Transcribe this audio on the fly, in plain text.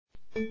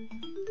This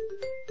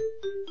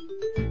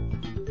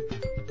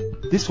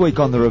week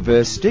on The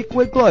Reverse Stick,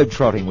 we're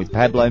globetrotting with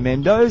Pablo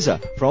Mendoza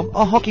from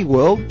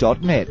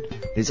ahockeyworld.net.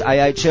 There's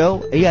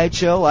AHL,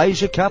 EHL,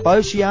 Asia Cup,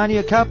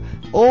 Oceania Cup,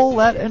 all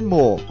that and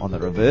more on The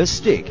Reverse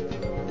Stick.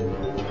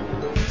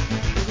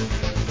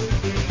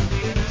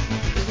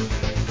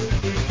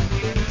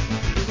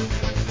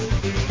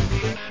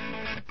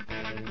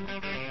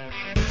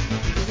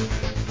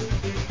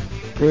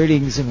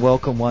 Greetings and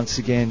welcome once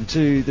again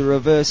to The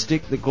Reverse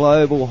Stick, the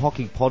global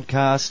hockey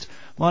podcast.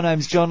 My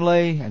name's John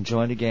Lee, and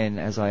joined again,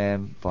 as I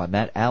am, by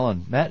Matt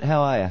Allen. Matt,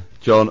 how are you?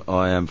 John,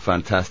 I am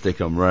fantastic.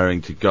 I'm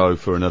raring to go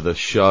for another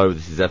show.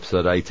 This is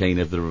episode 18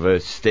 of The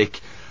Reverse Stick.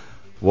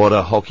 What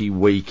a hockey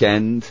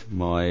weekend.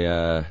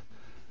 My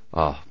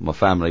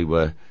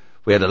family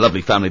we had a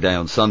lovely family day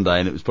on Sunday,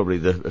 and it was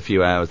probably a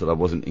few hours that I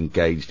wasn't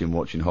engaged in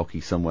watching hockey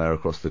somewhere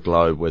across the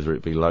globe, whether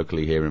it be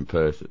locally here in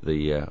Perth at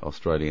the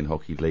Australian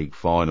Hockey League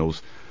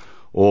finals,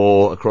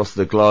 or across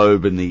the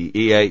globe in the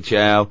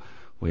EHL.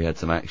 We had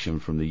some action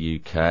from the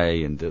UK,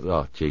 and it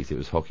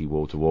was hockey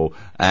wall to wall.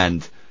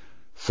 And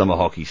summer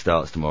hockey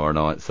starts tomorrow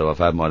night, so I've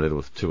had my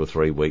little 2 or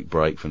 3 week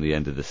break from the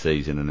end of the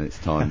season, and it's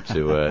time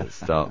to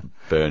start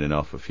burning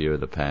off a few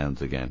of the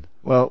pounds again.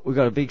 Well, we've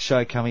got a big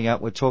show coming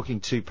up. We're talking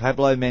to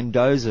Pablo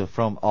Mendoza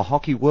from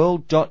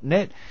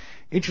ahockeyworld.net.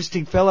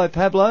 Interesting fellow,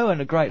 Pablo,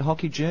 and a great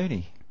hockey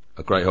journey.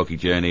 A great hockey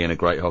journey and a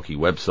great hockey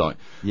website.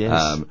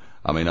 Yes.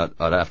 I'd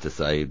have to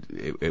say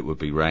it would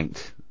be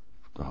ranked,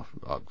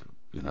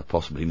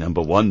 possibly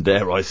number one,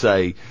 dare I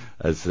say,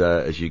 as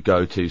your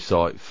go-to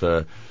site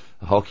for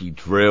hockey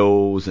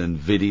drills and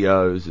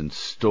videos and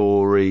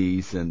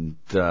stories, and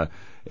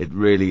it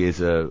really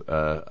is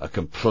a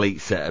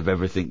complete set of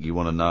everything you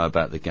want to know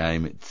about the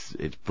game.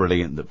 It's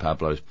brilliant that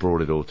Pablo's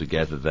brought it all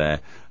together there,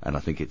 and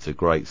I think it's a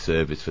great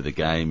service for the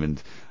game.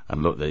 And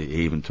look,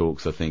 he even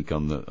talks, I think,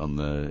 on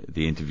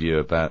the interview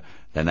about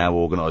they're now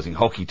organising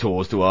hockey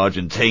tours to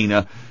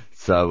Argentina.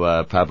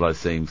 So Pablo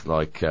seems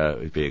like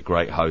he'd be a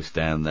great host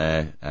down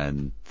there,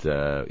 and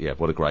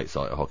what a great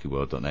site at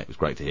hockeyworld.net. It was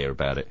great to hear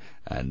about it,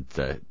 and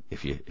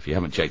if you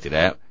haven't checked it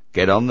out,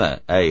 get on there,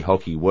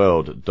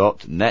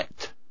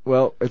 hockeyworld.net.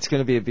 Well, it's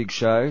going to be a big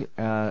show.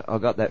 I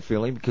got that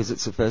feeling because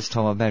it's the first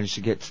time I've managed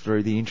to get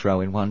through the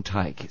intro in one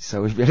take,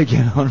 so we better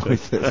get on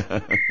with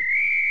it.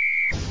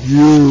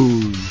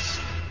 News.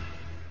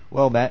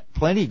 Well, Matt,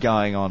 plenty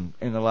going on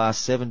in the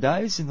last 7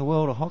 days in the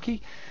world of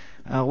hockey.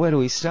 Where do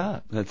we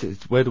start?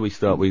 Where do we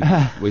start? We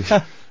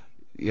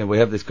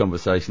have this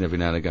conversation every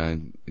now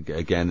and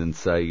again and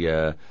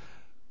say,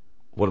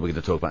 what are we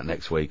going to talk about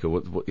next week, or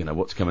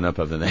what's coming up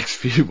over the next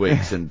few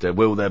weeks, and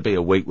will there be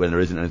a week when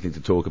there isn't anything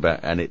to talk about?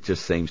 And it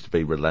just seems to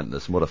be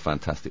relentless. And what a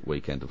fantastic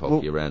weekend of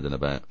hockey around and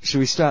about. Should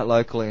we start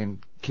locally and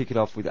kick it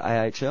off with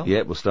AHL?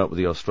 Yeah, we'll start with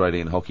the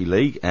Australian Hockey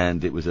League,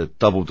 and it was a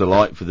double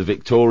delight for the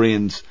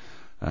Victorians,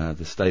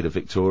 the state of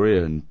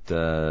Victoria, and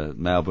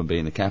Melbourne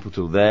being the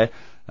capital there.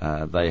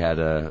 They had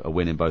a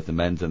win in both the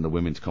men's and the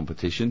women's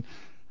competition,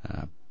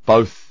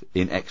 both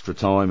in extra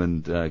time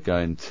and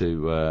going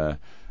to a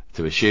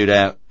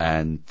shootout,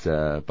 and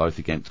both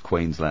against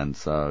Queensland.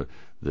 So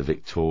the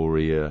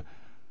Victoria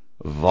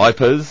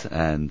Vipers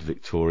and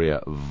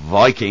Victoria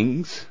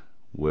Vikings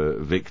were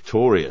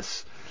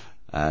victorious.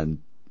 And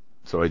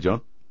sorry,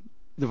 John.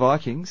 The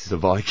Vikings? The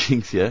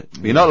Vikings, yeah.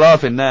 You're not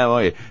laughing now,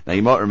 are you? Now,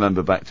 you might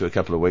remember back to a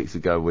couple of weeks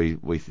ago, we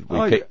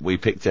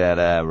picked out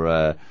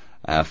our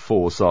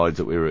 4 sides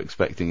that we were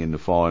expecting in the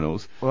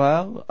finals.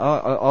 Well,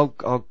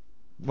 I'll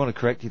want to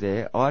correct you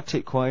there. I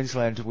tipped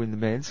Queensland to win the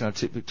men's, and I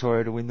tipped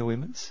Victoria to win the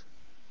women's.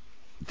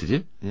 Did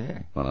you?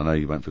 Yeah. Well, I know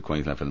you went for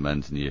Queensland for the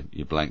men's, and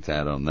you blanked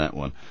out on that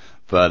one.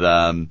 But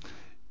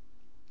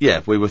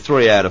we were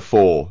 3 out of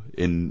 4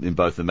 in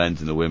both the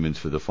men's and the women's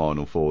for the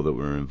final 4 that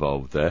were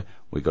involved there.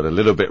 We got a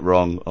little bit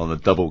wrong on the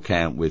double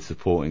count with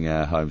supporting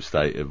our home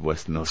state of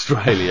Western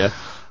Australia.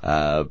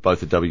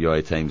 Both the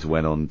WA teams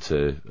went on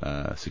to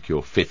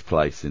secure 5th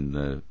place in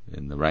the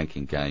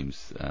ranking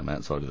games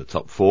outside of the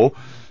top 4.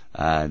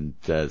 And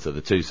so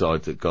the 2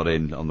 sides that got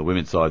in on the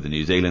women's side, the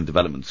New Zealand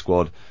development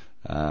squad,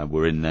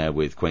 were in there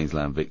with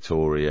Queensland,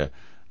 Victoria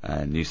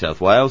and New South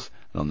Wales.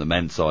 And on the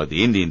men's side,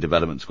 the Indian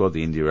development squad,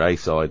 the India A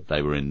side,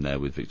 they were in there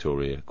with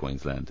Victoria,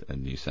 Queensland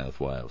and New South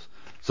Wales.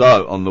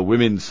 So on the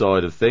women's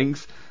side of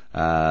things,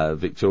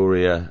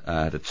 Victoria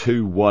had a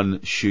 2-1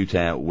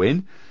 shootout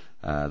win.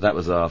 That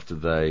was after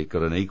they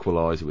got an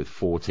equaliser with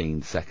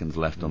 14 seconds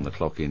left on the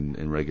clock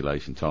in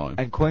regulation time.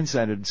 And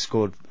Queensland had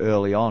scored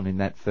early on in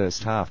that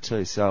first half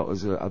too, so it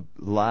was a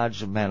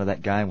large amount of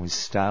that game was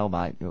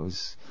stalemate.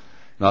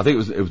 No, I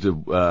think it was a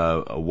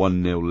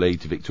 1-0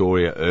 lead to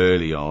Victoria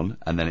early on,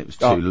 and then it was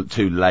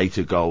two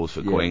later goals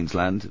for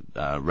Queensland,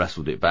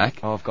 wrestled it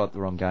back. Oh, I've got the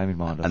wrong game in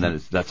mind. And then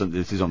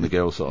this is on the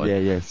girls' side.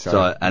 Yeah.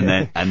 Sorry. So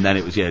and then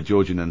it was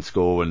Georgian and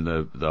score, and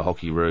the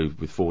Hockeyroos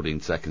with 14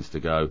 seconds to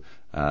go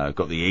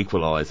got the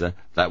equaliser.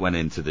 That went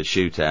into the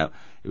shootout.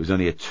 It was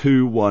only a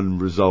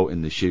 2-1 result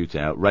in the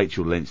shootout.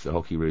 Rachel Lynch, the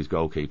Hockeyroos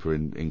goalkeeper,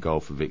 in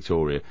goal for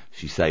Victoria.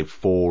 She saved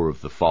 4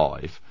 of the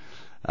 5.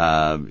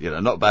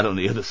 Not bad on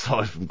the other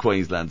side from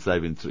Queensland,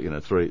 saving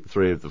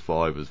three of the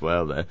 5 as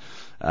well there.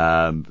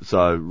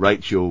 So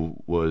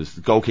Rachel was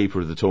the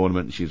goalkeeper of the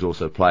tournament. She was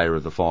also player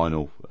of the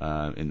final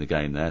in the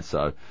game there.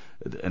 So,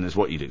 and it's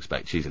what you'd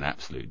expect. She's an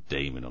absolute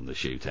demon on the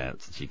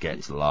shootouts. She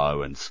gets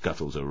low and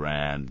scuttles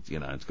around.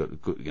 It's got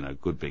a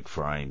good big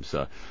frame.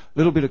 So, a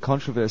little bit of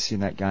controversy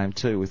in that game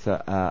too, with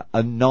a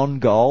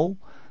non-goal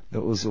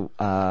that was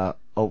not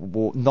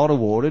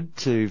awarded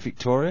to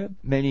Victoria.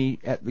 Many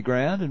at the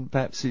ground, and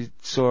perhaps who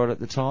saw it at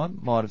the time,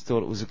 might have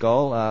thought it was a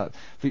goal.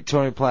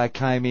 Victorian player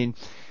came in,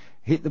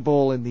 hit the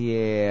ball in the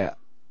air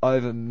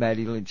over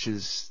Maddie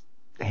Lynch's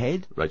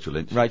head. Rachel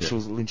Lynch.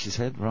 Lynch's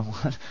head, wrong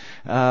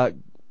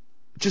one.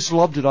 Just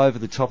lobbed it over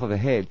the top of her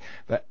head.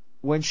 But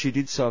when she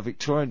did so, a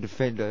Victorian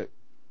defender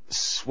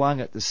swung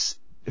at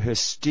her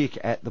stick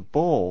at the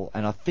ball,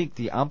 and I think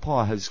the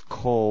umpire has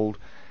called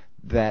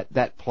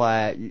that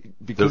player,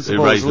 because the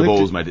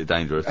ball's made it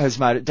dangerous. Has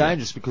made it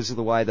dangerous because of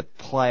the way the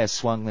player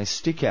swung their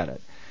stick at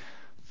it.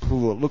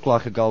 Ooh, it looked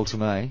like a goal to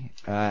me,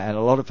 and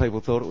a lot of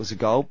people thought it was a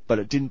goal, but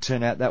it didn't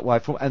turn out that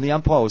way. And the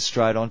umpire was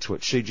straight onto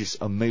it. She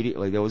just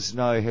immediately, there was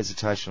no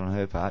hesitation on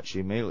her part. She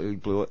immediately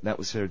blew it, and that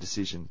was her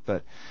decision.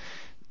 But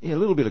yeah, a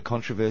little bit of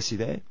controversy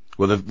there.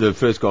 Well, the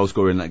first goal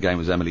scorer in that game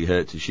was Emily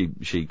Hertz.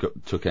 She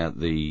took out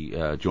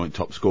the joint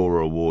top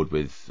scorer award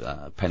with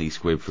Penny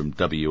Squibb from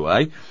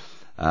WA.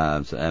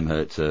 So Em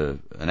Hertz,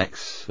 an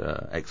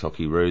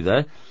ex-hockey-roo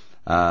there.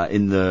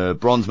 In the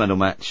bronze medal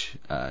match,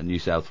 New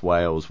South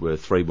Wales were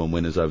 3-1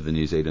 winners over the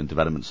New Zealand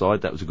development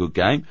side. That was a good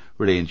game.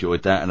 Really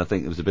enjoyed that, and I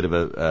think it was a bit of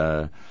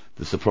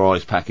the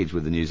surprise package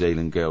with the New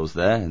Zealand girls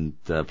there, and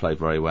played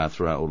very well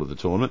throughout all of the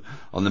tournament.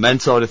 On the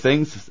men's side of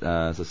things,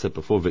 as I said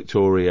before,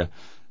 Victoria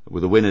were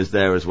the winners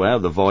there as well.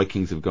 The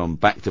Vikings have gone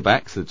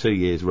back-to-back, so 2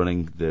 years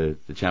running the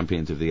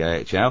champions of the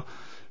AHL.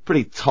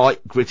 Pretty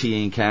tight,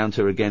 gritty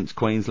encounter against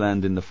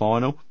Queensland in the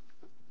final.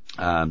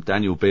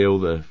 Daniel Beale,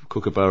 the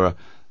Kookaburra,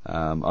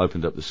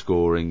 opened up the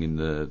scoring in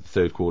the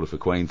third quarter for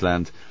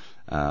Queensland,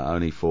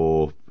 only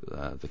for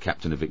the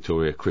captain of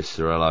Victoria, Chris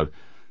Sorello,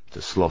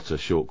 to slot a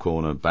short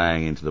corner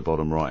bang into the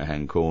bottom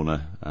right-hand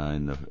corner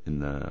in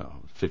the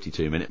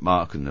 52-minute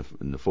mark in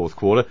the fourth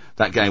quarter.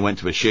 That game went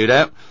to a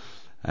shootout,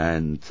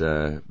 and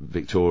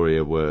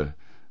Victoria were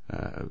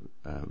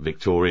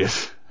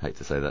victorious. Hate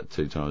to say that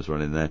 2 times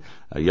running there.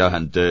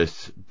 Johan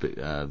Durst,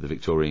 the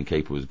Victorian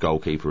keeper, was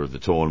goalkeeper of the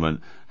tournament,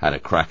 had a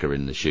cracker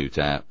in the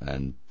shootout,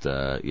 and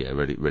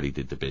really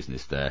did the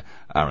business there.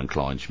 Aaron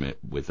Kleinschmidt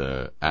with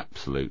a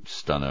absolute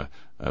stunner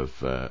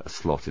of a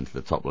slot into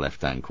the top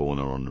left-hand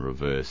corner on the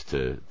reverse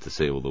to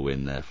seal the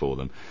win there for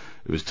them.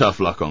 It was tough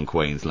luck on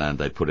Queensland.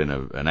 They put in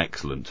an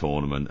excellent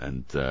tournament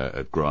and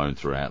had grown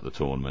throughout the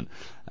tournament.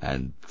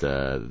 And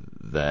the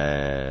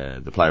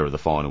player of the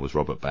final was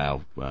Robert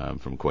Bow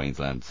from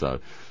Queensland. So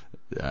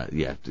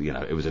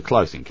it was a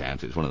close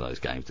encounter. It was one of those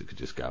games that could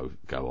just go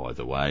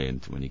either way.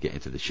 And when you get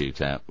into the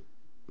shootout,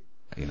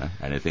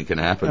 anything can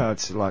happen. No,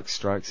 it's like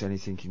strokes.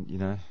 Anything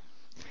can,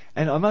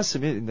 And I must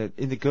admit,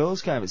 in the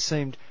girls' game, it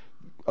seemed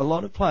a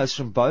lot of players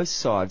from both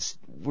sides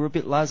were a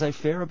bit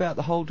laissez-faire about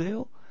the whole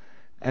deal.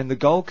 And the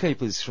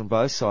goalkeepers from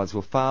both sides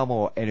were far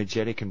more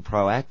energetic and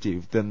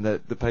proactive than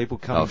the people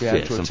coming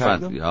down to attack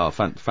them.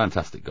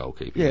 Fantastic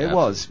goalkeeping. Yeah, it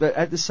was. But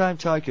at the same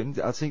token,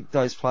 I think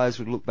those players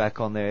would look back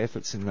on their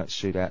efforts in that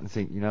shootout and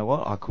think, you know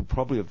what, I could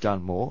probably have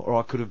done more, or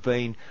I could have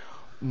been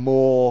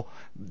more,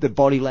 the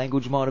body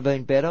language might have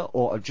been better,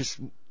 or I just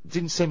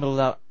didn't seem a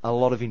lot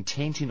of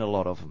intent in a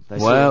lot of them. They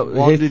sort of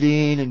wandered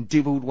in and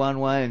dibbled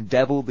one way and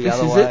dabbled the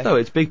other way. This is it, though.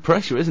 It's big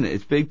pressure, isn't it?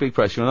 It's big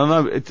pressure. And I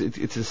know it's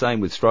the same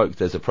with strokes.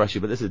 There's a pressure,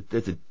 but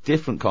there's a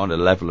different kind of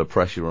level of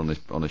pressure on a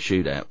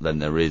shootout than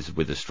there is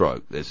with a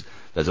stroke. There's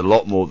a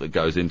lot more that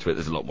goes into it.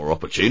 There's a lot more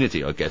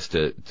opportunity, I guess,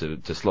 to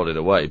slot it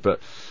away. But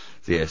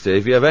so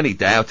if you have any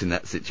doubt in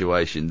that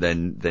situation,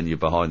 then you're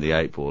behind the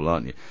 8 ball,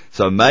 aren't you?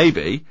 So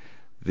maybe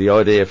the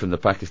idea from the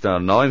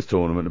Pakistan Nines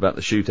tournament about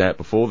the shootout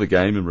before the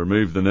game and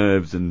remove the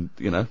nerves, and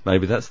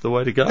maybe that's the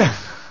way to go.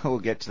 We'll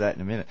get to that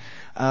in a minute.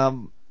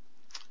 On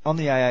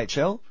the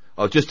AHL.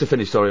 Oh, just to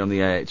finish, on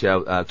the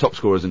AHL, top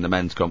scorers in the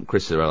men's comp: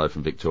 Chris Sorello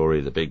from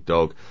Victoria, the big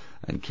dog,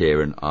 and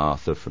Kieran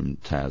Arthur from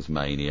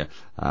Tasmania.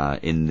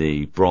 In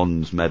the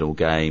bronze medal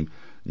game,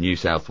 New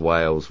South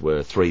Wales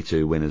were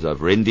 3-2 winners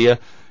over India.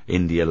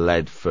 India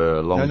led for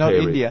a long period. No,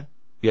 not India.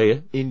 Yeah.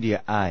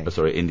 India A. Oh,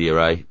 sorry, India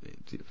A.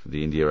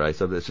 The India A.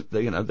 So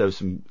there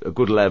was a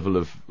good level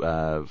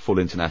of full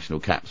international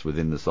caps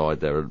within the side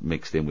there,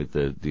 mixed in with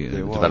the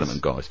development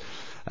guys.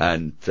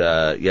 And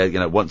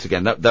once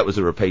again, that was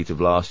a repeat of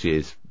last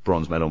year's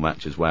bronze medal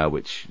match as well,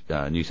 which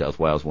New South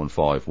Wales won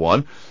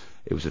 5-1.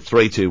 It was a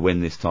 3-2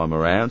 win this time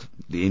around.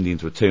 The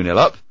Indians were 2-0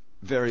 up.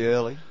 Very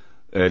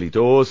early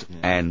doors,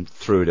 and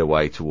threw it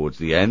away towards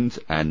the end.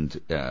 And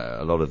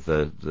a lot of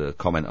the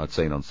comment I'd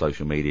seen on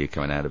social media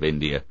coming out of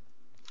India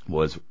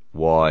was,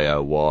 why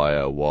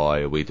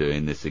are we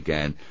doing this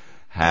again?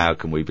 How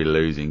can we be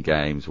losing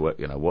games?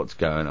 What's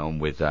going on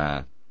with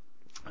our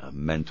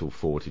mental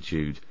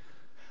fortitude?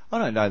 I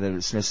don't know that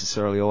it's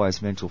necessarily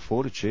always mental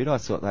fortitude. I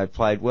thought they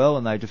played well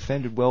and they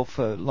defended well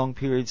for long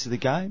periods of the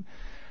game.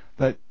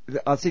 But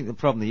I think the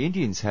problem the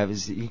Indians have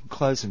is that you can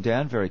close them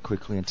down very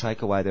quickly and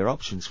take away their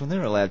options. When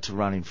they're allowed to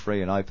run in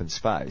free and open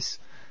space,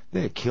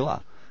 they're a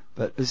killer.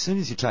 But as soon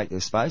as you take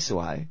their space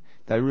away,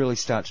 they really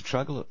start to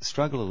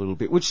struggle a little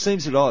bit, which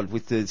seems at odd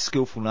with the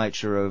skillful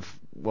nature of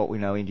what we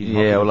know Indian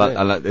hockey. Yeah,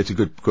 well, it's a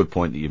good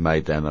point that you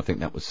made there, and I think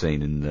that was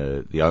seen in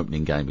the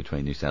opening game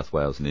between New South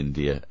Wales and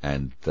India,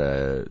 and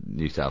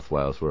New South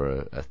Wales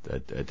were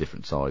a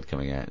different side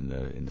coming out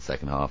in the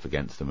second half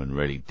against them, and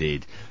really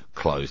did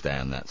close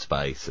down that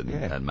space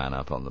and man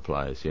up on the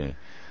players. Yeah.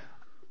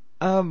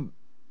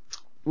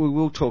 We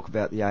will talk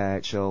about the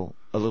AHL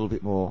a little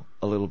bit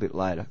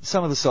later.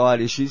 Some of the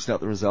side issues, not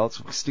the results.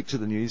 We'll stick to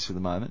the news for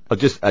the moment.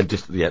 Just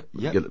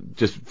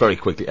very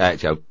quickly,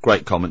 AHL,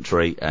 great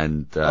commentary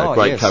and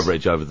great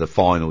coverage over the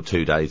final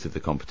 2 days of the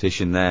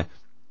competition there,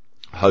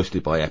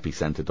 hosted by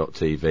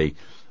Epicenter.tv.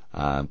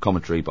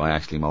 Commentary by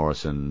Ashley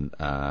Morrison,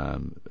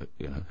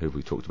 who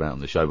we talked about on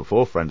the show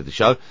before, friend of the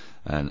show,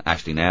 and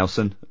Ashley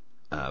Nelson,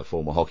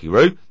 former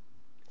Hockey-roo,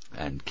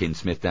 and Kin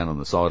Smith down on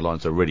the sideline.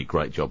 So really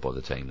great job by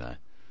the team there.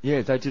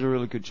 Yeah, they did a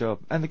really good job.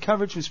 And the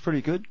coverage was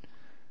pretty good.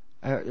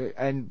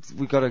 And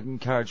we've got to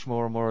encourage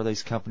more and more of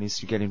these companies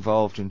to get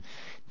involved and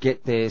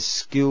get their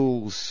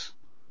skills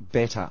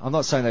better. I'm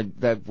not saying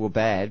they were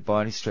bad by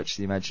any stretch of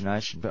the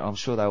imagination, but I'm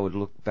sure they would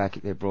look back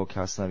at their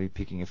broadcast and they'd be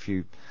picking a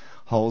few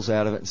holes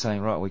out of it and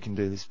saying, right, we can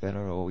do this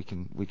better, or we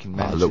can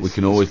manage look, this. we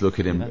can always look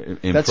at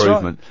improvement. That's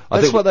right.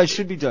 That's what they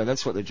should be doing.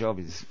 That's what their job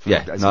is.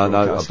 And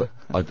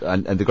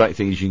the great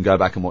thing is you can go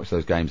back and watch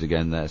those games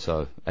again there,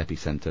 so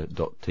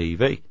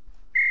epicenter.tv.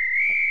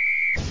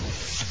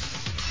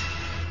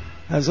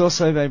 There's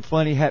also been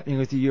plenty happening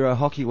with the Euro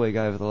Hockey League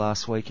over the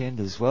last weekend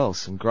as well.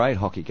 Some great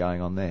hockey going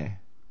on there.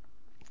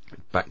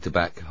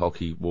 Back-to-back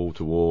hockey,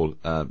 wall-to-wall.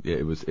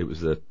 It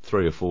was a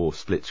 3 or 4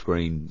 split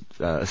screen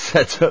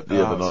setup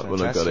the other night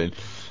when I got in,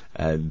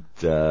 and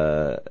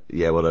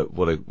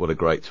what a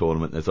great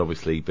tournament. There's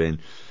obviously been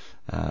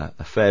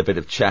a fair bit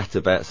of chat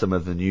about some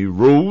of the new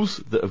rules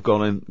that have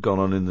gone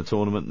on in the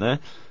tournament there,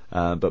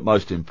 but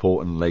most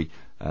importantly,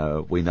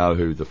 we know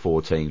who the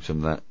 4 teams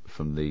from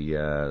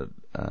the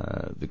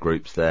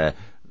groups there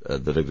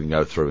that are going to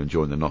go through and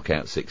join the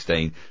knockout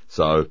 16.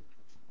 So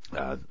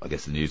I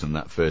guess the news on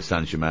that first: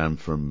 Saint-Germain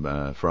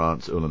from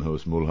France,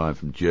 Uhlenhorst Mulheim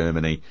from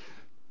Germany,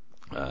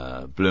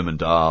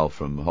 Bloemendaal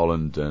from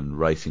Holland, and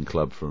Racing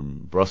Club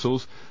from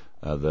Brussels.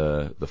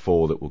 The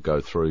 4 that will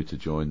go through to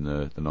join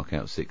the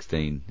knockout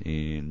 16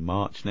 in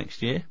March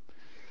next year.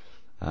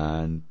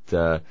 And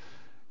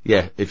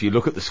if you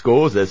look at the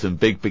scores, there's some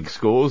big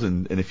scores,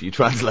 and if you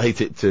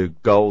translate it to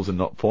goals and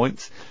not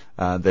points,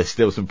 there's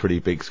still some pretty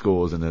big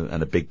scores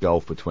and a big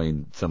gulf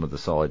between some of the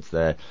sides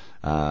there.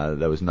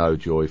 There was no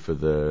joy for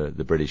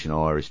the British and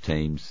Irish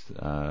teams.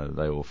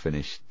 They all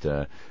finished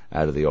out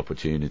of the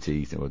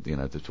opportunities,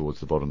 towards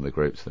the bottom of the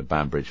groups. So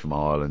Banbridge from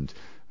Ireland,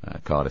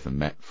 Cardiff and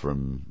Met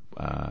from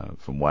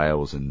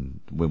Wales, and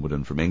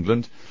Wimbledon from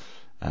England.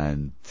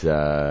 And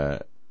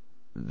there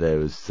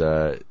was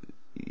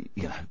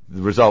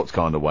the results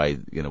kind of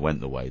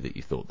went the way that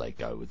you thought they'd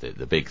go with it.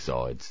 The big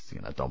sides,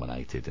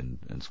 dominated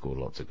and scored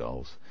lots of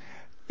goals.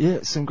 Yeah,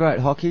 some great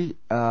hockey.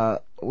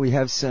 We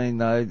have seen,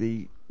 though,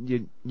 the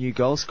new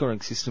goal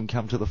scoring system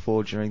come to the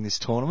fore during this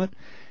tournament.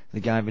 The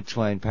game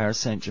between Paris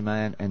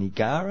Saint-Germain and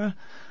Igara.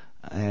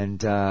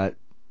 And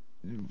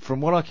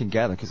from what I can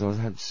gather, because I was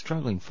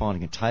struggling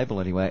finding a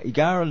table anywhere,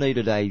 Igara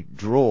needed a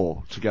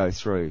draw to go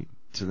through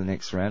to the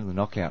next round, the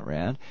knockout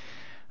round.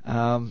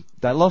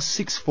 They lost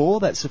 6-4,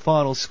 that's the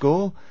final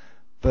score,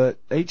 but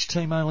each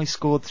team only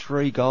scored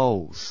 3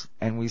 goals,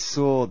 and we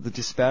saw the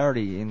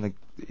disparity in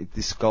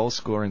this goal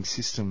scoring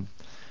system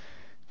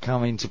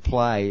come into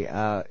play.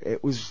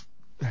 It was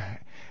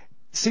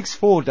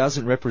 6-4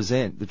 doesn't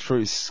represent the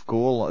true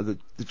score,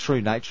 the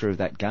true nature of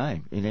that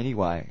game in any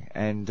way,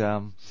 and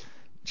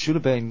should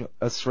have been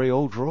a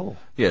 3-3 draw.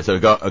 Yeah, so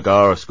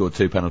Agara scored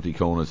 2 penalty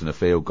corners and a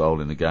field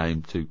goal in the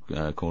game,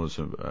 2 corners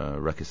from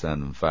Rekisan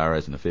and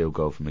Fares, and a field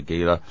goal from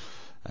Aguila.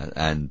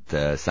 And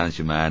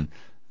Saint-Germain,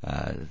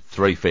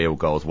 3 field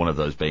goals, one of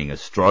those being a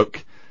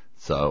stroke.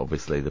 So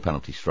obviously the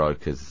penalty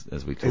stroke has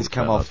we talked has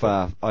come about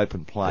off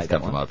open play. Has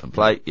come from open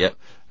play, yep,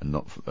 and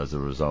not as a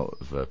result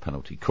of a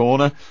penalty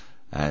corner.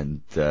 And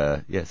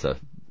so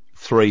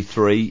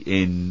 3-3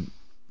 in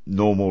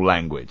normal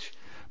language.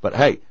 But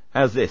hey,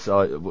 how's this?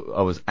 I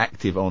was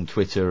active on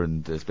Twitter,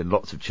 and there's been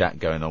lots of chat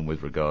going on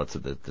with regard to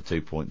the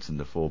 2 points and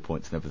the 4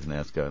 points and everything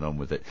else going on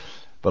with it.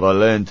 But I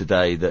learned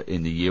today that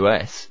in the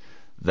US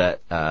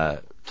that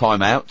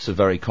timeouts are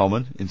very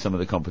common in some of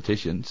the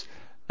competitions,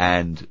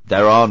 and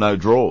there are no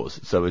draws.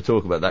 So we're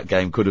talking about that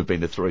game could have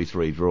been a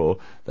 3-3 draw.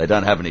 They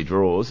don't have any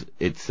draws.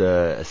 It's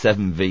a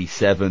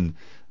 7v7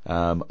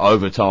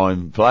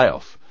 overtime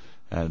playoff,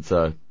 and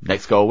so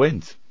next goal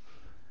wins.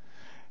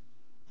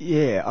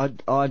 Yeah,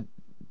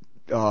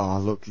 Oh,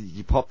 look,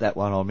 you popped that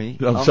one on me.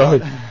 I'm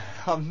sorry.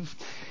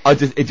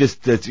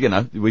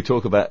 We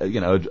talk about,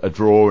 a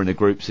draw in a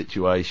group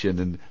situation,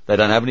 and they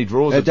don't have any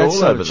draws at all over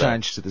there. That's not a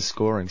change to the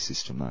scoring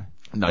system, though.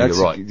 No, that's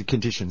you're right. The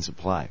conditions of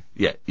play.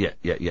 Yeah.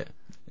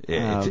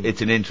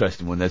 It's an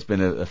interesting one. There's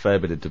been a fair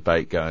bit of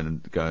debate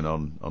going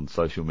on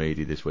social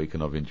media this week,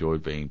 and I've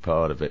enjoyed being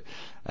part of it.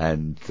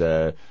 And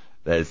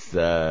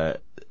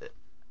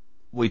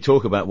we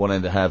talk about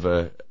wanting to have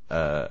a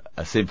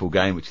simple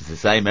game, which is the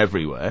same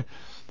everywhere,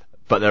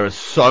 but there are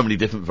so many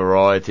different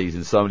varieties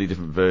and so many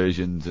different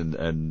versions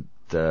and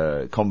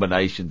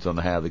combinations on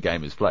how the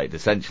game is played.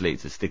 Essentially,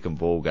 it's a stick and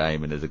ball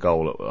game, and there's a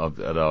goal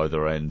at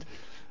either end,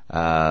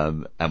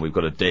 and we've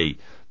got a D.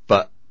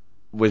 But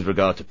with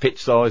regard to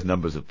pitch size,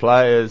 numbers of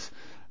players,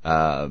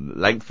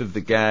 length of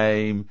the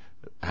game,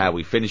 how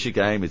we finish a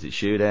game, is it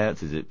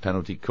shootouts, is it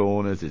penalty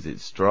corners, is it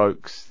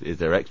strokes, is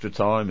there extra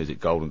time, is it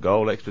golden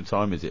goal extra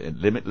time, is it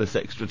limitless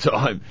extra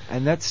time?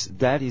 And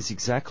that is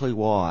exactly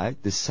why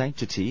the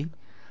sanctity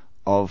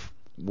of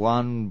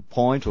 1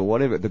 point or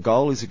whatever, the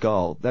goal is a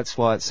goal. That's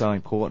why it's so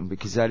important,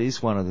 because that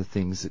is one of the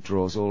things that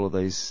draws all of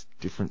these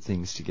different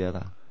things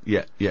together.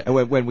 Yeah.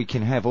 And when we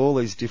can have all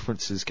these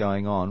differences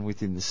going on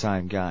within the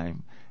same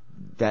game,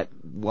 that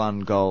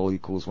one goal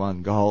equals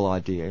one goal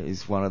idea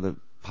is one of the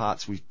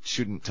parts we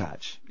shouldn't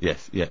touch.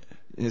 Yes, yeah.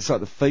 It's like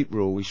the feet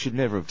rule. We should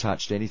never have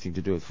touched anything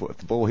to do with foot. If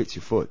the ball hits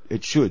your foot,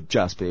 it should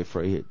just be a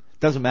free hit.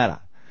 Doesn't matter.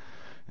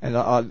 And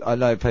I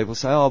know people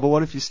say, but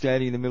what if you're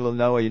standing in the middle of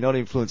nowhere, you're not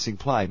influencing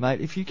play? Mate,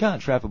 if you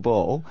can't trap a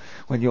ball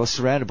when you're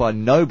surrounded by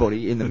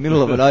nobody in the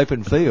middle of an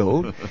open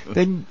field,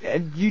 then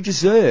you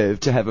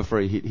deserve to have a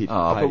free hit.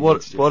 But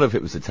what if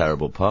it was a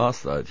terrible pass,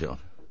 though, John?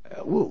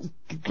 Well,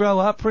 grow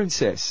up,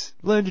 princess.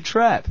 Learn to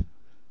trap.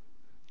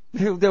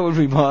 That would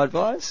be my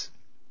advice.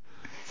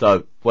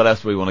 So, what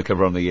else do we want to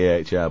cover on the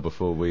EHL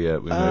before we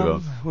move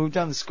on? We've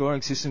done the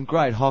scoring system.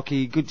 Great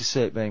hockey. Good to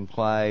see it being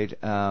played.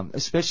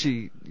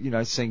 Especially,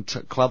 seeing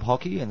club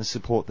hockey and the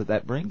support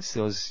that brings.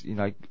 There was,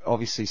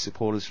 obviously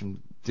supporters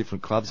from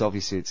different clubs.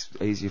 Obviously, it's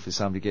easier for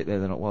some to get there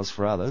than it was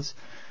for others.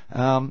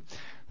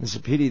 It's a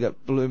pity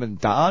that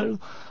Blumendal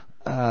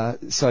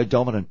so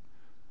dominant.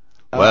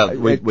 Well,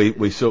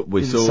 we saw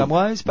in some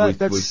ways, but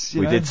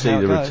we did see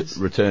the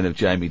return of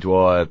Jamie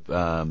Dwyer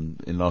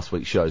in last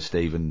week's show.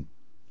 Stephen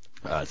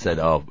said,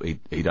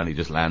 he'd only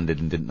just landed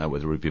and didn't know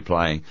whether he'd be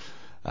playing.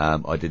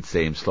 I did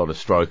see him slot a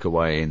stroke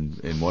away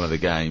in one of the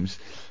games,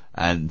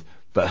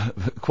 but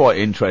quite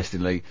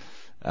interestingly,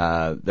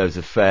 there was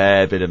a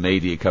fair bit of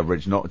media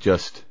coverage, not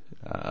just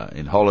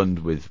in Holland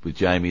with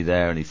Jamie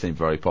there, and he seemed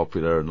very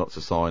popular, and lots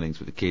of signings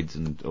with the kids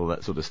and all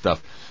that sort of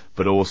stuff,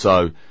 but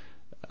also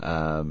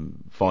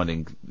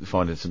finding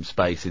some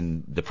space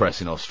in the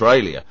press in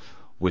Australia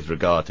with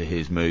regard to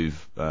his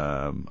move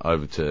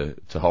over to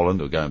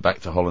Holland, or going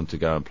back to Holland to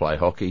go and play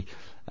hockey.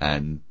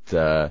 And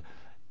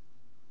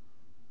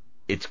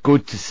it's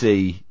good to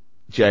see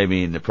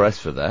Jamie in the press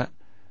for that.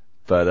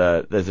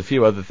 But there's a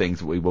few other things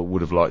that we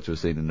would have liked to have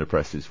seen in the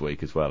press this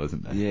week as well,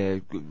 isn't there? Yeah,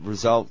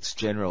 results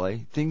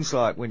generally. Things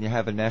like when you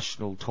have a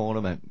national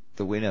tournament,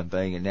 the winner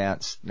being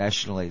announced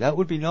nationally. That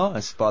would be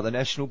nice by the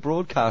national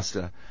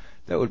broadcaster.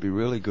 That would be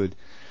really good.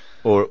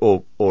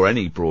 Or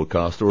any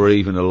broadcaster, or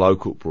even a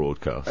local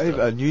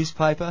broadcaster. A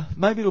newspaper.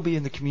 Maybe it'll be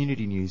in the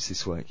community news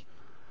this week.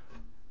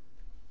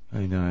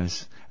 Who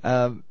knows?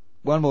 One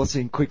more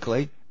thing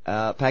quickly.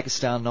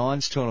 Pakistan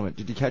Nines tournament.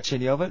 Did you catch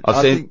any of it?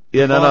 I think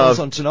the final is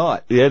on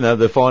tonight. Yeah, no,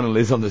 the final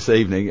is on this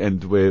evening,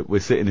 and we're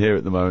sitting here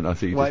at the moment. I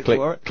think you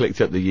just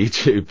clicked up the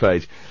YouTube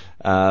page.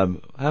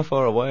 How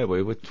far away are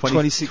we? We're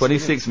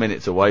 26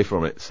 minutes away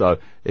from it. So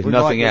if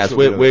nothing else,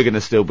 we're going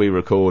to still be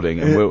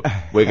recording, and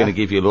we're going to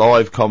give you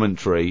live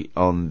commentary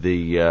on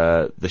the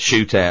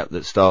shootout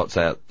that starts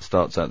out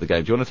the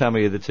game. Do you want to tell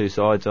me who the two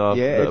sides are?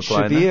 Yeah, it's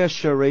Shabir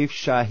Sharif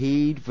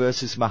Shahid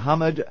versus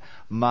Muhammad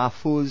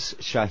Mahfouz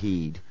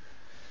Shahid.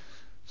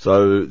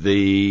 So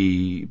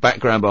the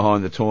background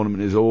behind the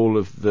tournament is all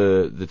of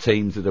the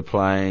teams that are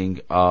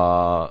playing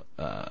are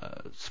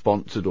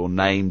sponsored or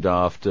named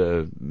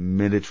after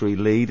military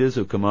leaders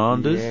or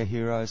commanders. Yeah,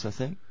 heroes, I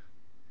think.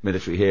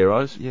 Military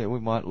heroes. Yeah, we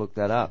might look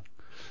that up.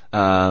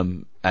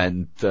 And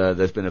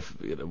there's been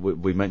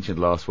we mentioned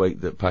last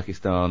week that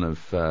Pakistan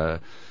have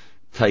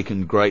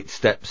taken great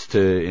steps to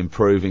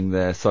improving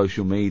their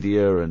social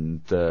media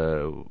and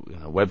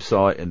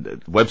website, and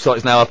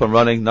website's now up and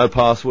running, no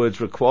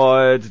passwords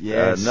required.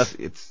 Yes.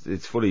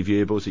 It's fully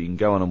viewable, so you can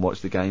go on and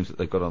watch the games that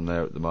they've got on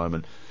there at the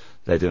moment.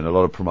 They're doing a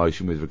lot of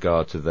promotion with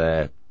regard to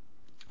their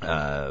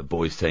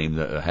boys team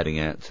that are heading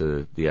out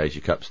to the Asia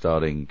Cup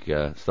starting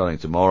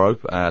tomorrow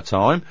our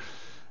time.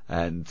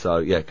 And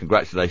so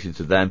congratulations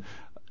to them.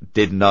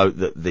 Did note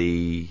that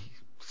the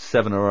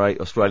 7 or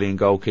 8 Australian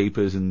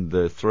goalkeepers and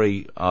the 4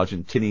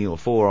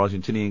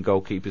 Argentinian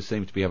goalkeepers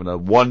seem to be having a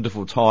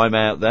wonderful time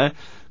out there.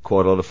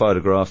 Quite a lot of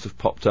photographs have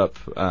popped up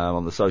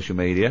on the social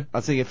media.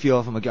 I think a few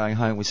of them are going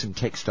home with some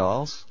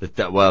textiles.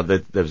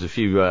 There's a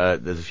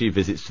few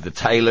visits to the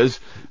tailors,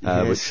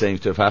 which seems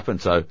to have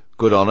happened. So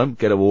good on them.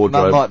 Get a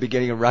wardrobe. Mum might be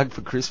getting a rug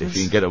for Christmas. If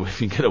you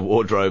can get a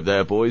wardrobe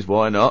there, boys,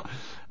 why not?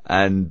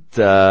 And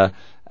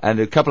and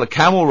a couple of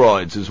camel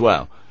rides as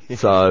well.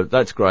 So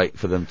that's great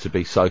for them to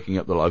be soaking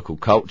up the local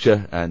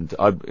culture. And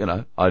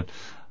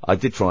I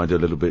did try and do a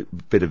little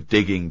bit of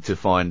digging to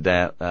find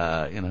out,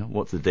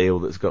 what's the deal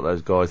that's got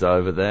those guys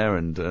over there,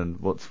 and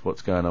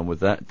what's going on with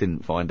that.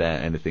 Didn't find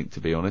out anything, to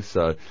be honest.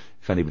 So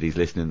if anybody's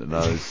listening that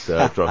knows,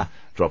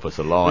 drop us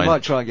a line. We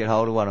might try and get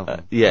hold of one of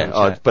them.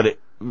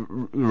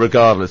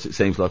 Regardless, it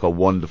seems like a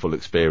wonderful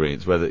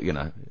experience. Whether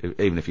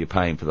even if you're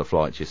paying for the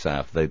flights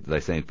yourself, they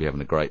seem to be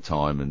having a great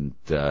time.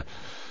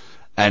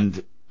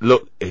 And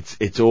look,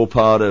 it's all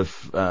part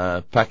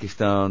of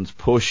Pakistan's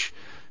push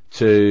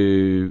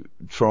to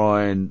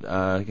try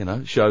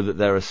and show that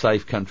they're a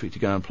safe country to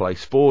go and play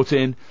sport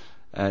in,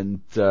 and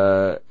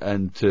to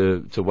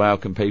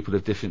welcome people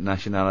of different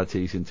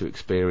nationalities and to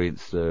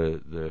experience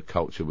the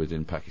culture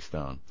within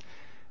Pakistan.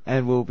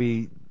 And we'll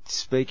be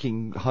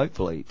speaking,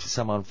 hopefully, to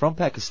someone from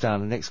Pakistan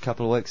in the next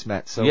couple of weeks,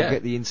 Matt. So we'll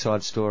get the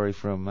inside story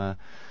from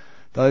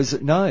those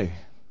that know.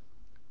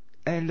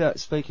 And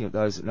speaking of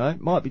those that know,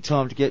 it might be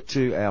time to get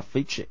to our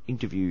feature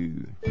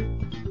interview.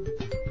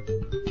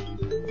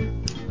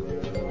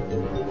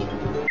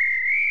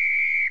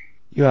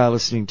 You are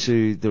listening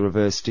to The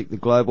Reverse Stick, the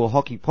Global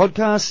Hockey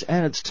Podcast,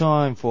 and it's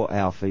time for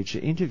our feature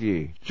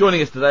interview.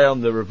 Joining us today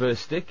on The Reverse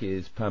Stick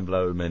is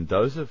Pablo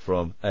Mendoza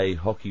from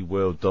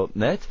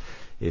ahockeyworld.net.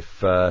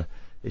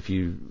 If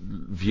you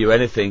view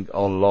anything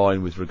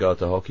online with regard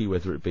to hockey,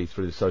 whether it be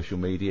through the social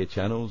media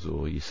channels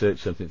or you search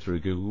something through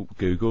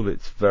Google,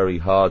 it's very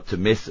hard to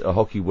miss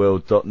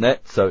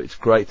ahockeyworld.net. So it's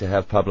great to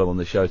have Pablo on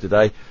the show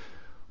today.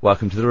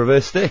 Welcome to The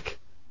Reverse Stick.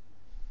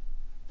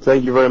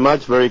 Thank you very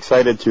much. Very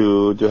excited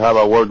to have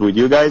a word with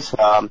you guys.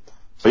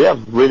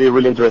 Really,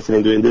 really interested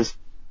in doing this.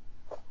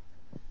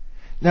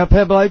 Now,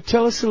 Pablo,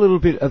 tell us a little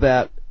bit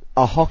about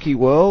A Hockey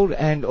World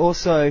and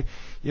also,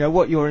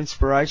 what your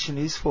inspiration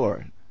is for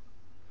it.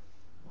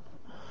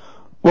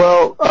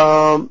 Well,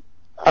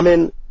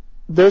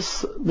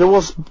 there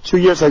was 2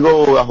 years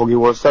ago, A Hockey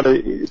World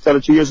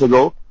started 2 years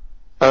ago,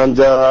 and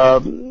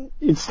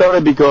it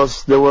started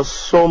because there was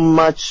so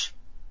much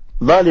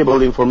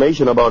valuable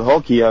information about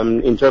hockey,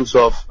 and in terms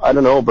of,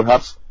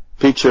 perhaps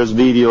pictures,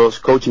 videos,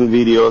 coaching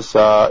videos,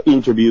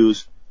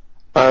 interviews,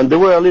 and they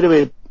were a little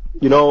bit,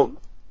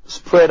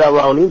 spread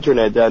around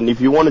internet, and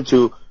if you wanted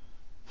to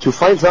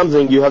find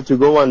something, you have to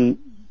go and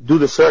do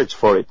the search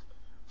for it.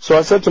 So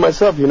I said to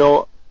myself,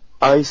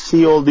 I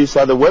see all these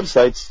other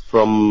websites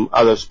from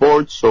other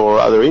sports or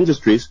other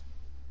industries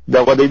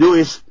that what they do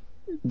is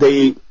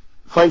they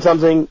find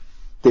something,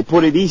 they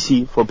put it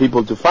easy for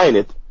people to find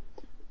it.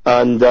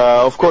 And,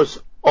 of course,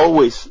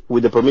 always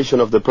with the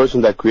permission of the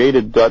person that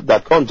created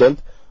that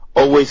content,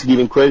 always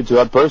giving credit to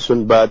that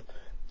person. But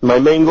my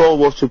main goal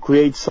was to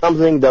create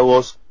something that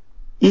was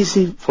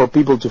easy for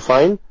people to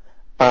find,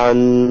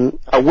 and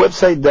a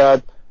website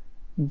that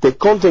the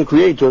content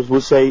creators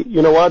will say,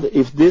 you know what,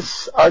 if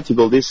this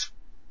article, this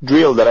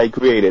drill that I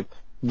created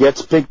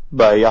gets picked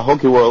by A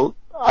Hockey World,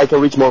 I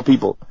can reach more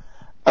people.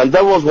 And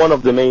that was one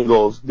of the main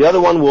goals. The other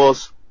one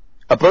was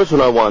a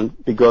personal one,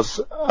 because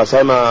as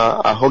I'm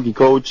a hockey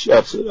coach,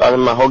 and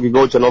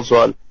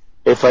also an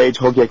FIH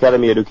Hockey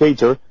Academy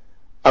educator,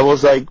 I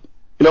was like,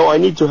 I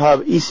need to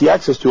have easy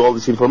access to all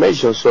this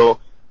information. So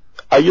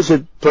I use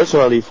it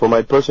personally for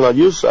my personal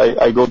use.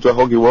 I go to A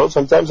Hockey World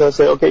sometimes and I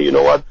say, okay, you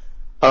know what,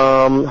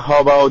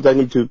 how about I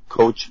need to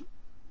coach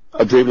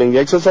a dribbling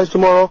exercise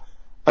tomorrow.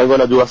 I'm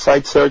going to do a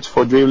site search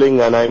for dribbling,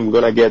 and I'm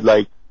going to get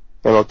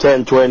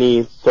 10,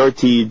 20,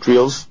 30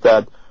 drills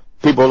that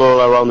people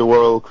all around the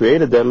world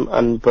created them,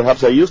 and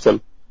perhaps I use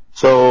them.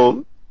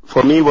 So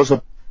for me, it was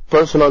a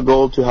personal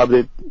goal to have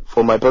it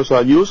for my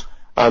personal use,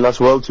 and as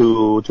well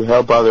to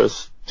help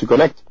others to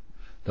connect.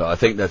 No, I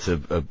think that's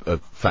a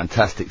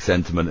fantastic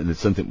sentiment, and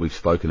it's something we've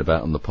spoken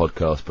about on the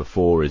podcast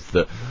before, is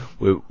that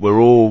we're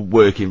all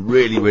working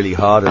really, really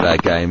hard at our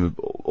game,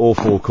 all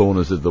four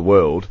corners of the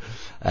world,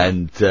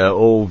 and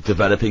all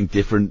developing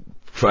different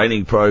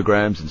training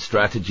programs and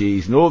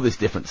strategies and all this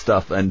different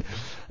stuff, and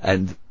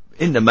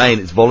in the main,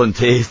 it's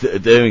volunteers that are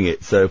doing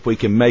it. So if we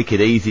can make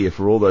it easier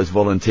for all those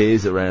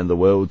volunteers around the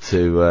world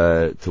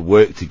to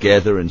work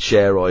together and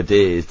share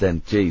ideas,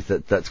 then, geez,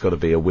 that's got to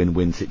be a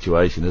win-win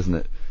situation, isn't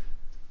it?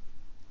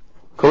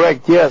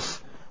 Correct,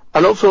 yes.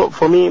 And also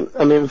for me,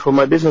 from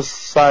my business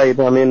side,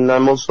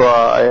 I'm also,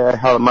 I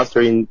have a master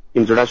in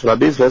international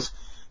business.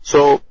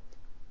 So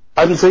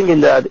I'm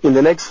thinking that in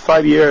the next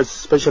 5 years,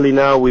 especially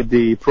now with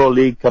the Pro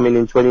League coming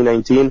in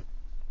 2019,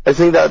 I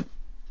think that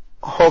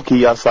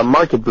hockey as a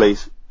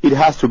marketplace, it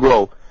has to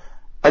grow.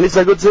 And it's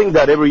a good thing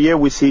that every year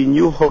we see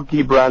new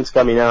hockey brands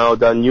coming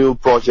out and new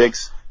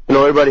projects.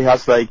 Everybody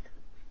has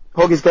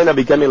hockey's kind of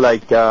becoming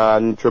like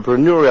an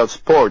entrepreneurial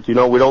sport,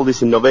 with all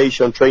this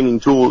innovation, training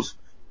tools.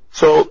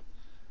 So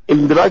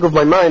in the back of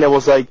my mind, I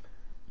was like,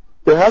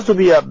 there has to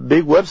be a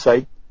big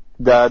website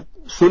that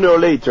sooner or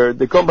later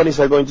the companies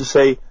are going to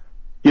say,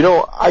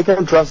 I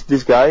can trust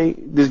this guy.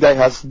 This guy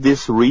has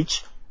this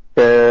reach.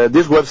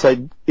 This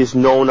website is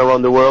known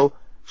around the world.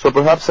 So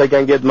perhaps I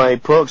can get my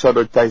products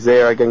advertised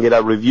there. I can get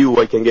a review.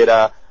 I can get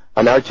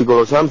an article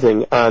or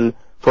something. And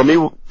for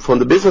me, from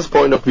the business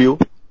point of view,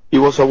 it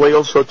was a way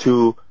also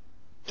to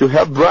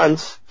help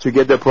brands to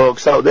get their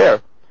products out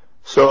there.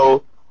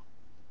 So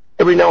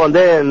every now and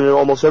then,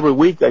 almost every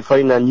week, I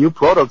find a new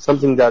product,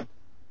 something that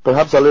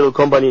perhaps a little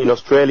company in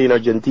Australia, in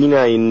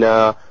Argentina, in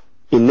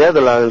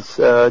Netherlands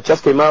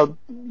just came out,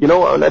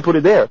 and I put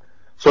it there.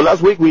 So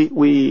last week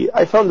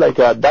I found like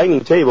a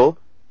dining table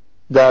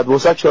that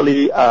was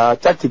actually a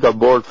tactical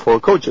board for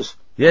coaches.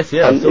 Yes,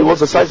 yeah. And it was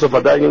the size of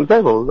a dining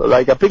table,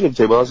 like a picnic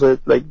table. I said,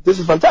 like, this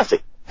is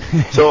fantastic.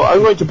 So I'm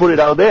going to put it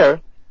out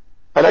there.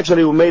 And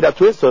actually we made a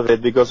twist of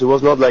it because it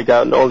was not like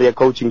only a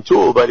coaching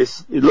tool, but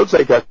it looks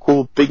like a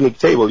cool picnic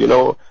table,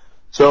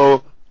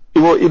 So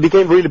it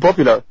became really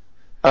popular.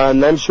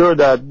 And I'm sure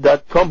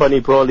that company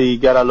probably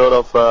got a lot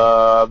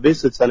of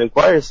visits and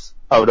inquiries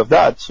out of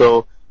that.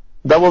 So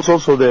that was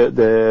also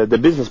the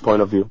business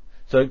point of view.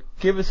 So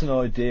give us an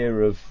idea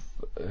of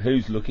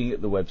who's looking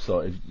at the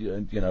website.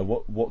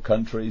 What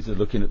countries are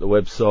looking at the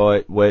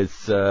website?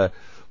 Where's the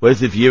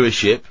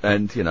viewership?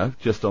 And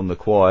just on the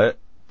quiet,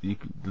 you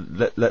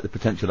let the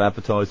potential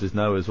advertisers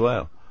know as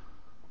well.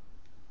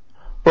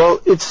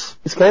 Well, it's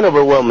kind of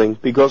overwhelming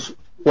because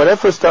when I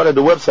first started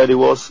the website, it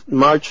was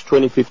March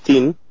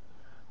 2015,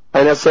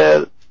 and I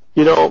said,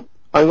 I'm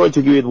going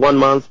to give it 1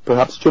 month,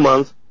 perhaps 2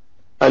 months,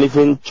 and if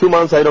in 2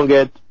 months I don't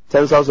get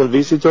 10,000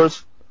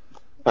 visitors,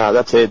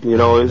 that's it.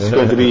 It's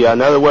going to be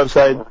another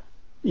website.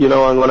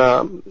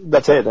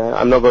 That's it.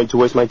 I'm not going to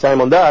waste my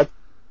time on that.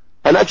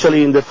 And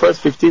actually, in the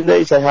first 15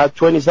 days, I had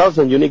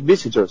 20,000 unique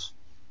visitors.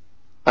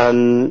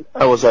 And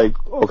I was like,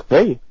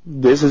 okay,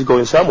 this is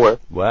going somewhere.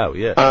 Wow,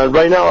 yeah. And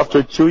right now,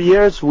 after 2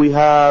 years, we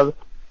have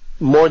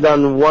more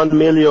than 1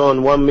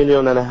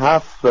 million and a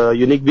half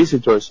unique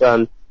visitors.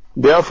 And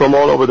they are from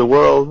all over the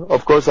world.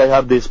 Of course, I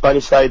have the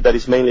Spanish side that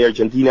is mainly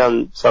Argentina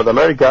and South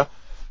America.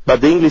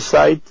 But the English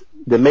side,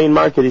 the main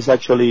market is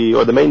actually,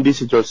 or the main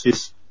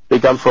visitors they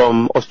come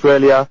from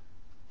Australia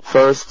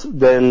first,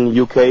 then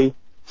UK,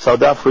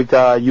 South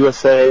Africa,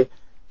 USA,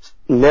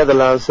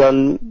 Netherlands,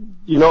 and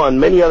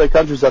many other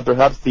countries that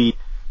perhaps the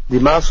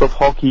mass of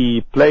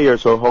hockey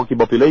players or hockey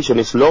population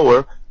is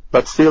lower,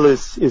 but still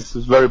is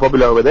very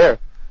popular over there.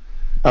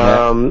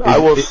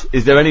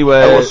 Is there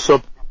anywhere?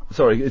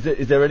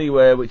 Is there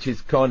anywhere which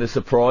is kind of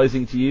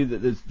surprising to you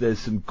that there's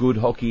some good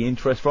hockey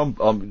interest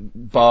from,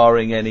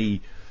 barring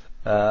any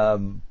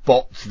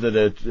bots that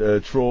are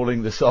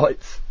trawling the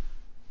sites?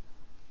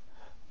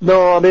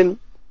 No, I mean,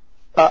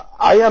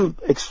 I am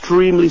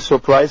extremely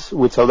surprised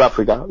with South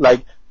Africa.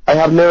 Like, I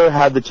have never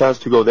had the chance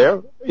to go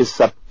there. It's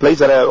a place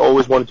that I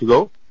always wanted to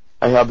go.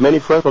 I have many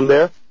friends from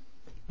there.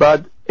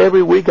 But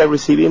every week I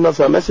receive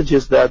emails and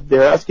messages that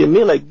they're asking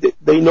me, like,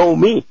 they know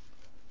me.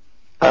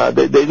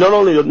 They not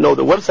only know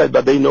the website,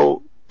 but they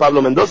know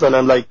Pablo Mendoza. And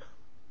I'm like,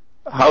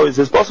 how is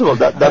this possible?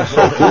 That's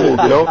so cool,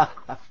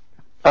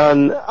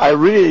 And I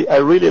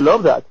really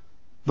love that.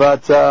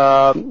 But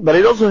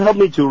it also helped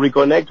me to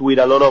reconnect with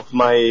a lot of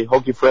my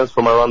hockey friends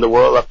from around the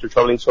world after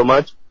traveling so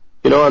much,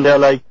 and they're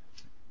like,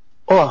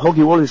 oh, a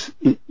hockey world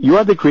you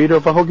are the creator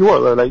of a hockey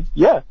world. I'm like,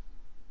 yeah,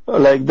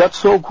 like, that's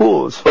so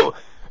cool. So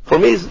for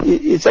me,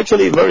 it's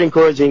actually very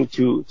encouraging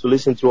to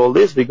listen to all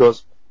this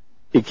because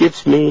it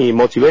keeps me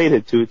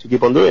motivated to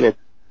keep on doing it.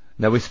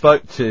 Now, we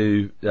spoke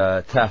to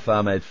Taf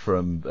Ahmed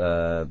from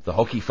the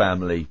Hockey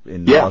Family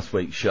in last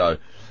week's show.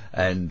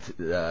 And,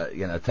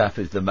 Taf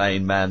is the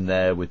main man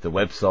there with the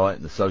website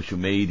and the social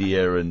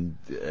media and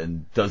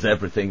does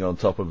everything on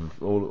top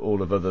of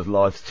all of other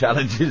life's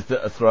challenges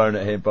that are thrown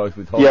at him, both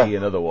with hockey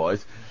and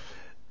otherwise.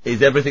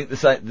 Is everything the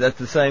same? That's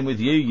the same with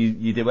you?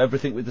 You do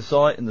everything with the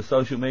site and the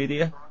social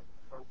media?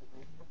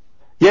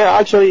 Yeah,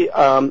 actually,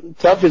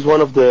 Taf is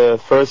one of the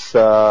first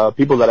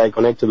people that I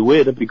connected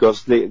with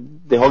because the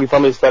Hockey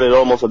Family started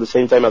almost at the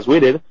same time as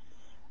we did.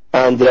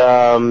 And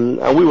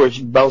we were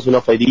bouncing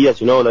off ideas,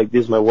 like,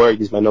 this might work,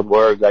 this might not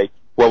work, like,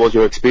 what was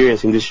your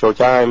experience in this short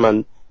time,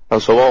 and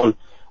so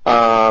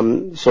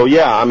on. So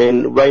yeah, I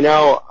mean, right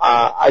now,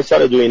 I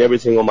started doing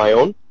everything on my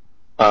own.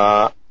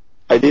 I'm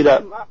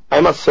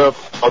a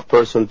self-taught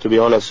person, to be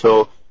honest,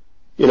 so,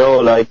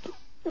 like,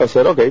 I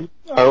said, okay,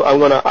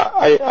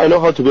 I know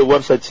how to build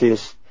websites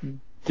since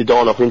the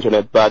dawn of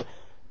internet, but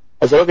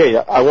I said, okay,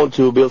 I want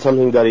to build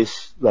something that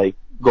is, like,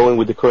 going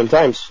with the current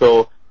times,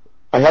 so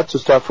I had to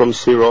start from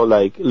zero,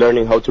 like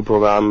learning how to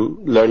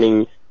program,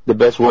 learning the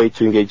best way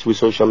to engage with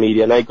social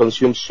media, and I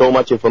consumed so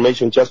much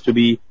information just to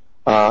be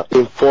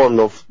informed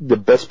of the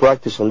best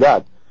practice on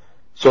that.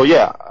 So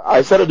yeah,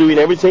 I started doing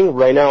everything.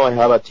 Right now I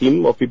have a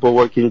team of people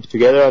working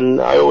together, and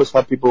I always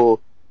have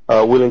people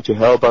willing to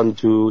help and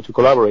to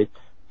collaborate.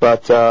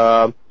 But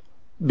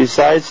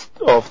besides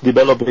of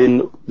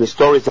developing the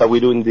stories that we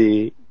do on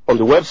the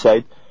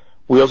website,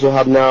 we also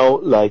have now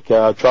like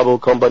a travel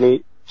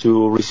company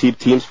to receive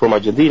teams from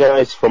Argentina.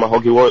 It's from a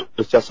Hockey World.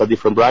 It's just a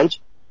different branch.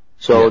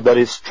 So that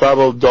is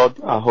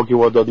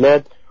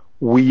travel.hockeyworld.net.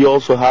 We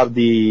also have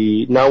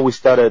now we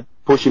started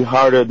pushing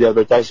harder the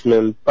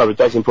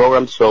advertising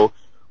program. So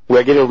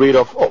we're getting rid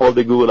of all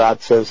the Google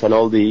AdSense and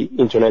all the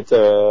internet,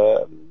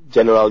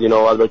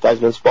 general,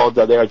 advertisement spots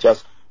that they are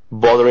just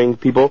bothering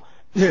people.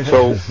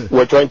 So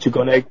we're trying to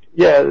connect.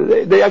 Yeah,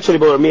 they actually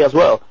bother me as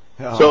well.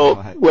 So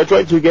right. we're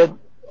trying to get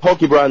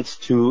hockey brands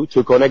to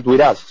connect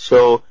with us.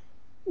 So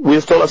we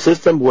install a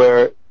system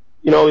where,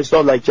 it's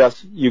not like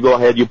just you go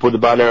ahead, you put the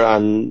banner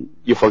and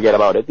you forget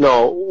about it.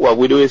 No, what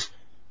we do is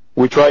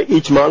we try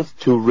each month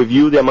to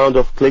review the amount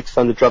of clicks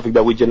and the traffic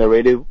that we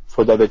generated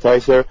for the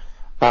advertiser,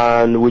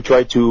 and we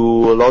try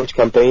to launch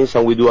campaigns,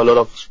 and we do a lot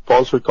of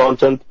sponsored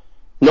content,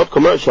 not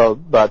commercial,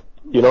 but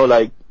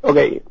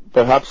okay,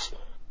 perhaps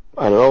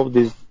I don't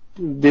know,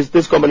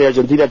 this company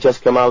Argentina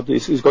just came out,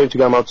 is going to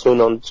come out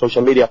soon on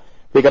social media.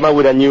 They come out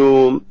with a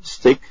new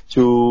stick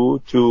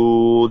to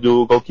do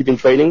goalkeeping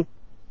training.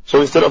 So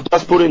instead of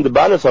just putting the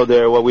banners out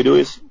there, what we do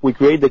is we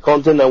create the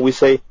content and we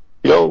say,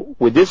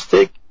 with this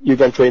stick, you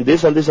can train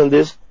this and this and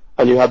this,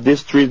 and you have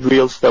these 3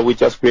 drills that we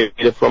just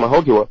created from a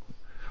hockey world.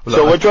 Well,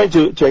 so we're trying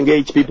to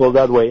engage people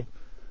that way.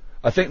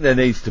 I think there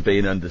needs to be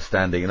an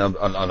understanding, and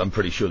I'm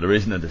pretty sure there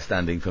is an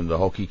understanding from the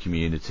hockey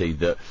community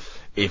that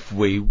if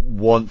we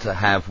want to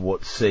have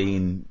what's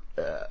seen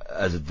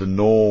as the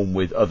norm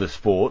with other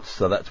sports,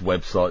 so that's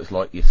websites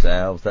like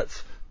yourselves,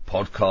 that's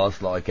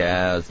podcasts like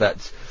ours,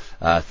 that's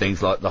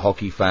things like the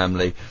Hockey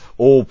Family,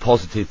 all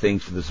positive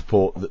things for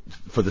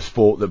the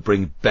sport that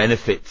bring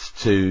benefits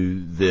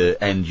to the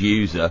end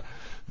user,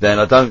 then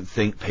I don't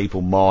think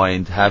people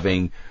mind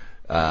having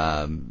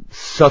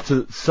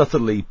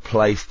subtly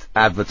placed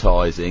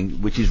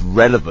advertising which is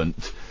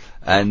relevant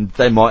and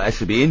they might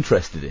actually be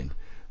interested in.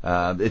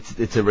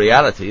 It's a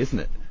reality, isn't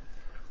it?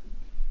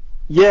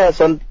 Yes,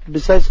 and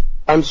besides,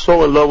 I'm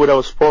so in love with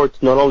our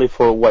sport, not only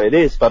for what it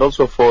is, but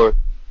also for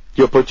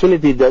the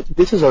opportunity that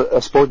this is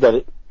a sport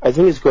that I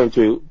think is going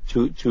to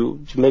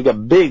make a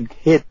big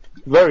hit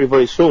very,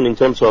 very soon in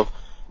terms of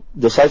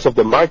the size of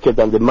the market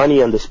and the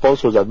money and the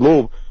sponsors that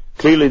move.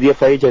 Clearly, the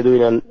FIH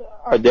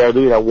are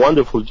doing a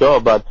wonderful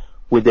job, but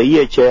with the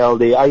EHL,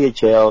 the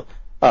IHL,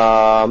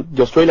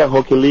 the Australian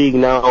Hockey League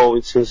now,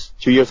 since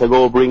 2 years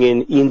ago,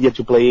 bringing India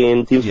to play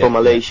in, teams from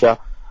Malaysia,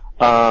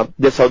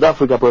 the South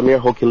Africa Premier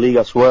Hockey League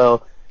as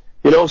well.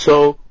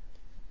 So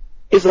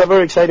it's a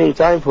very exciting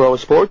time for our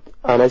sport,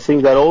 and I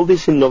think that all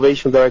these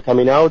innovations that are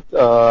coming out,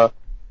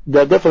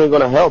 they're definitely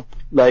going to help.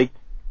 Like,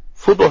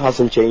 football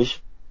hasn't changed.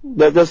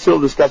 They're still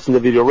discussing the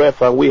video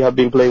ref, and we have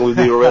been playing with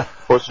video ref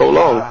for so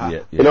long.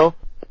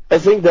 I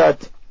think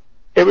that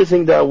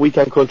everything that we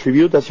can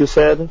contribute, as you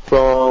said,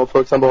 from,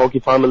 for example, Hockey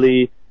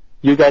Family,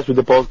 you guys with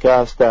the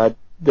podcast, that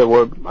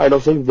I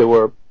don't think there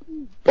were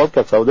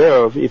podcasts out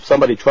there. If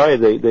somebody tried,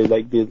 they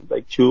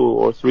did 2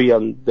 or 3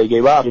 and they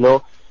gave up,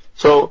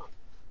 So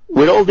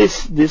with all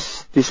this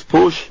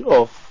push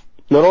of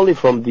not only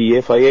from the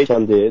FIH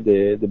and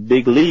the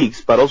big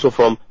leagues, but also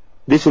from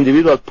these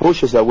individual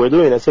pushes that we're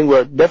doing, I think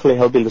we're definitely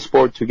helping the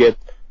sport to get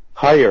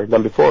higher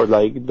than before,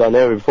 than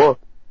ever before.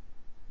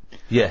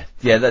 Yeah,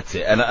 that's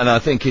it. And I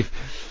think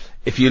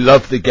if you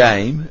love the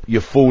game,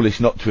 you're foolish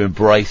not to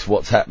embrace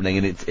what's happening,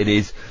 and it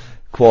is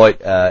quite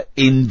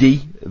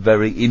indie,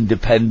 very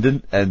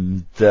independent,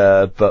 and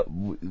but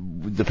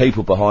the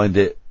people behind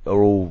it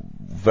are all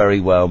very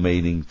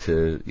well-meaning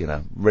to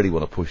really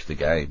want to push the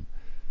game.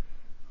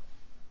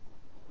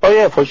 Oh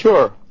yeah, for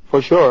sure.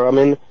 I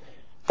mean,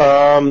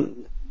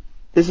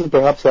 this is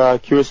perhaps a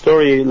curious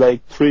story.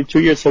 2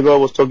 years ago, I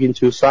was talking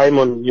to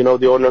Simon,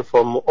 the owner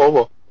from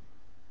Ovo.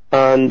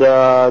 And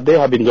they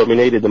have been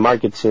dominated the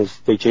market since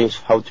they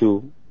changed how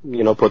to,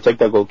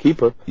 protect a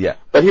goalkeeper. Yeah.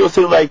 But he was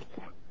still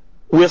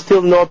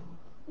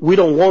we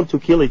don't want to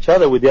kill each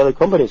other with the other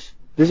companies.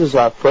 This is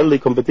a friendly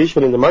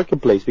competition in the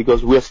marketplace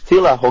because we're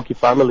still a hockey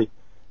family.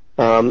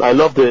 I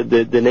love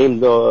the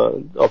name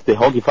of the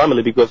hockey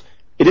family because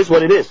it is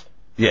what it is.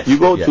 Yes. You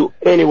go to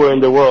anywhere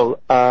in the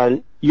world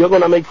and you're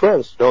going to make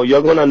friends.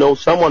 You're going to know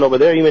someone over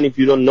there even if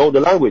you don't know the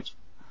language.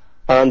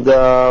 And,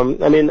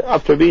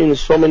 after being in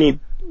so many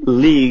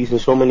leagues in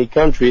so many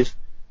countries,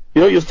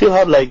 you still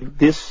have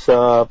this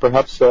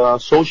perhaps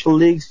social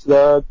leagues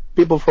that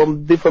people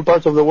from different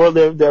parts of the world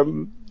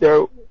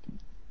they're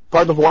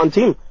part of one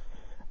team,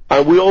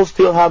 and we all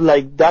still have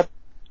that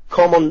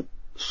common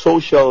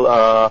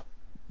social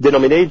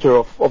denominator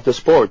of the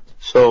sport.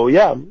 So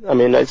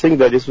I think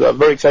that it's a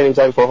very exciting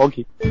time for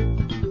hockey.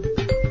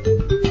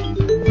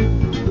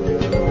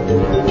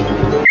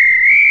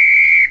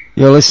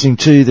 You're listening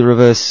to The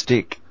Reverse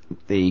Stick,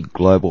 the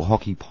Global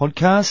Hockey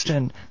Podcast,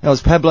 and that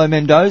was Pablo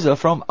Mendoza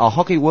from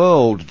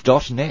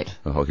ahockeyworld.net.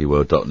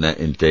 Ahockeyworld.net,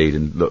 indeed,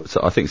 and look,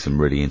 so I think some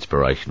really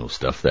inspirational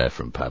stuff there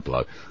from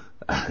Pablo,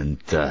 and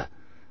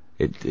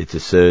it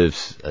just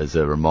serves as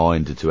a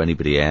reminder to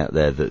anybody out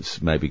there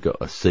that's maybe got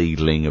a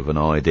seedling of an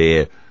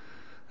idea,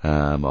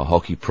 a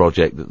hockey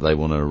project that they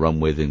want to run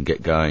with and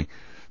get going.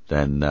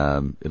 Then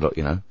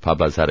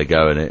Pablo's had a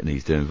go at it and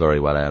he's doing very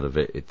well out of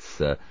it.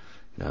 It's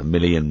a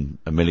million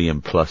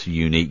plus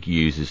unique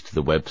users to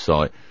the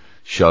website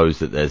shows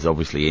that there's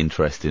obviously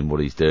interest in what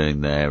he's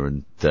doing there,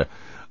 and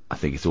I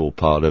think it's all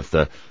part of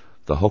the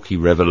hockey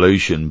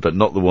revolution, but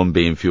not the one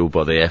being fueled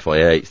by the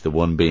FIH, the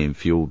one being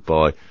fueled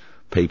by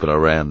people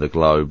around the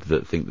globe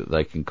that think that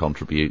they can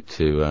contribute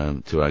to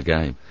our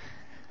game.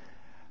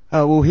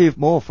 We'll hear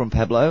more from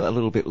Pablo a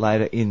little bit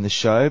later in the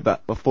show,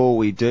 but before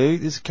we do,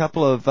 there's a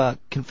couple of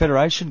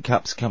Confederation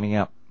Cups coming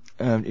up.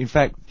 In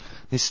fact,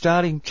 they're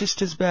starting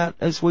just as about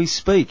as we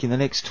speak. In the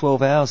next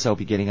 12 hours, they'll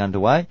be getting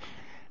underway.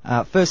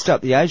 First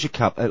up, the Asia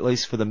Cup, at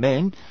least for the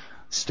men,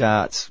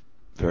 starts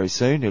very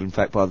soon. In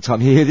fact, by the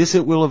time you hear this,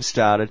 it will have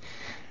started.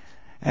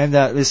 And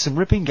there's some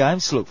ripping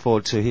games to look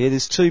forward to here.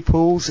 There's two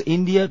pools,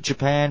 India,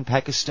 Japan,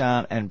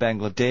 Pakistan and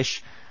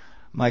Bangladesh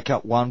make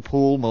up one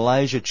pool.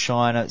 Malaysia,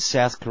 China,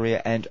 South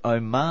Korea and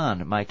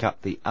Oman make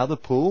up the other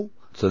pool.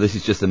 So this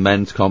is just the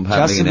men's comp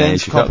happening in the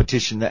men's Asia Cup?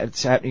 competition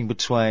that's happening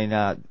between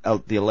the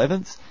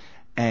 11th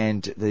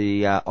and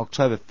the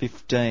October the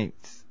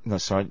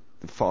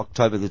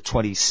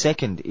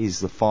 22nd is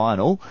the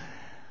final.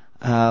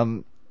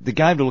 The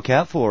game to look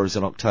out for is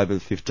on October the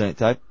 15th,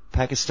 though.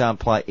 Pakistan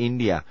play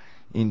India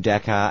in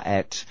Dakar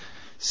at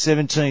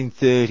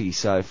 17:30,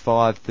 so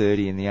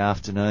 5:30 in the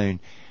afternoon,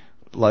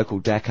 local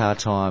Dakar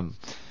time.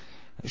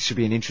 It should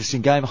be an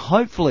interesting game.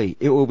 Hopefully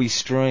it will be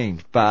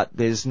streamed, but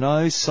there's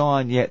no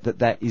sign yet that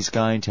that is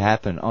going to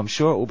happen. I'm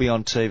sure it will be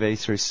on TV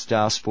through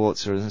Star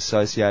Sports or an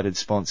associated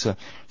sponsor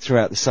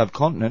throughout the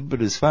subcontinent,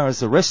 but as far as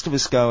the rest of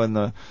us go in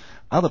the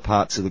other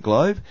parts of the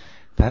globe,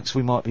 perhaps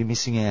we might be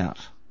missing out.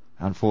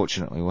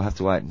 Unfortunately, we'll have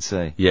to wait and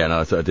see. Yeah, no,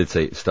 I did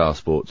see Star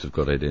Sports have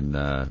got it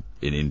in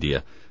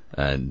India,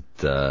 and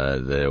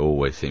there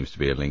always seems to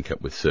be a link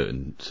up with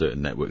certain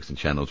networks and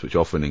channels, which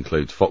often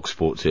includes Fox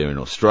Sports here in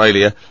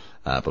Australia.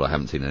 But I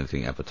haven't seen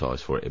anything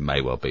advertised for it. It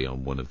may well be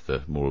on one of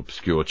the more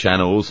obscure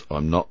channels.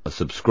 I'm not a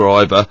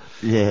subscriber.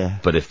 Yeah.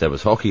 But if there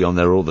was hockey on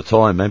there all the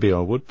time, maybe I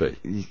would be.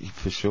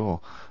 For sure.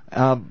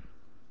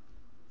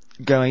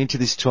 Going into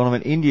this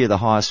tournament, India, the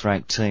highest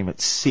ranked team at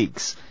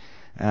 6.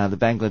 The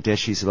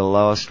Bangladeshis are the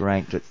lowest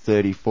ranked at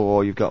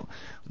 34. You've got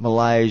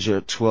Malaysia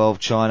at 12,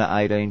 China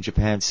 18,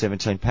 Japan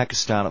 17,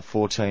 Pakistan at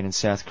 14 and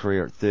South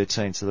Korea at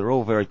 13. So they're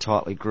all very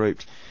tightly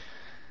grouped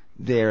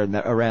there and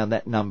around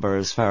that number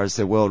as far as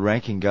their world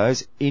ranking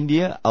goes.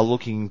 India are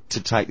looking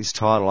to take this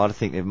title. I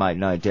think they've made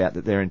no doubt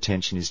that their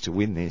intention is to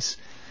win this,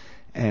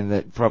 and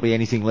that probably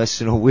anything less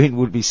than a win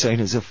would be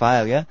seen as a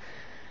failure.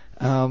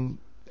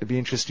 It'd be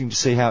interesting to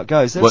see how it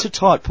goes. That's a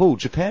tight pool.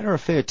 Japan are a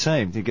fair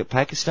team. You've got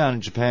Pakistan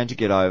and Japan to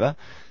get over,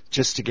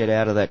 just to get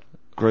out of that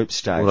group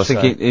stage. Well, I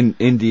think in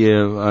India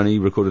only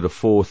recorded a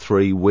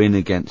 4-3 win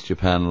against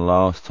Japan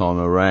last time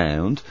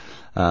around.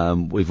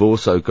 We've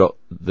also got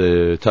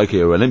the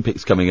Tokyo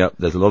Olympics coming up.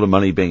 There's a lot of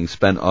money being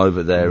spent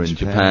over there in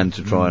Japan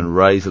to try and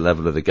raise the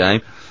level of the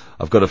game.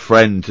 I've got a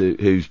friend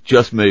who's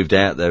just moved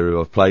out there, who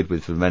I've played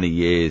with for many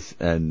years,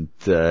 and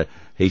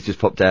he's just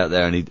popped out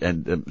there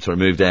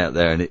moved out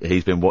there, and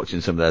he's been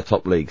watching some of their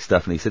top league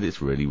stuff, and he said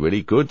it's really,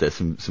 really good. There's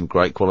some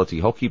great quality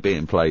hockey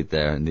being played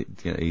there, and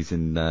he's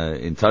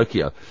in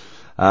Tokyo.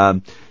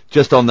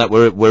 Just on that,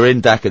 we're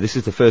in Dhaka. This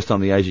is the first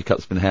time the Asia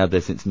Cup's been held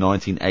there since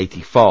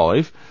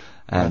 1985.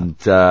 And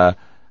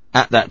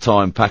at that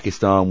time,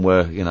 Pakistan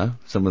were,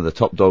 some of the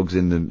top dogs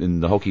in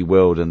the hockey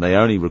world, and they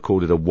only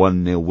recorded a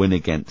 1-0 win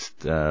against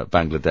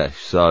Bangladesh.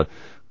 So,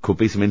 could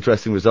be some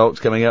interesting results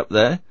coming up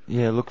there.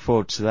 Yeah, look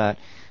forward to that.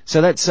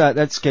 So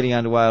that's getting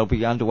underway. It'll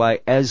be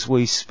underway as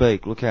we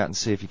speak. Look out and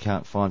see if you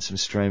can't find some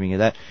streaming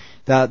of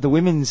that. The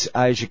Women's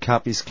Asia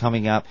Cup is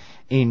coming up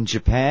in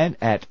Japan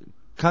at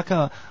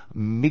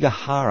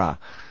Kakamigahara.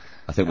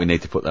 I think we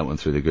need to put that one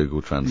through the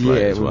Google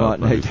Translate as well. We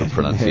might need for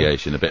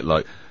pronunciation, a bit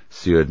like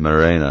Stuart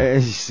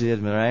Morena. Stuart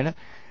Morena.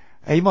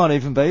 He might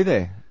even be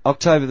there.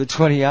 October the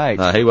 28th.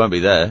 No, he won't be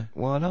there.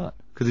 Why not?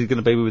 Because he's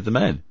going to be with the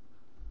men.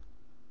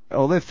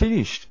 Oh, they're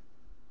finished.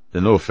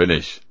 They're not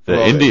finished.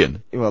 They're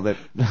Indian. They're...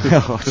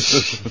 Oh,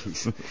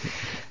 jeez.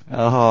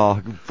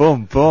 Oh,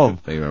 boom.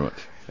 Thank you very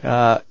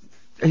much.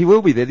 He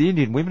will be there. The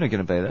Indian women are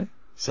going to be there.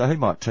 So he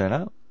might turn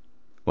up.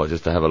 What,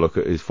 just to have a look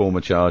at his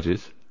former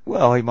charges?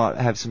 Well, he might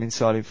have some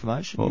inside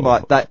information.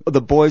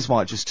 The boys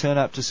might just turn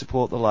up to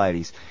support the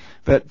ladies.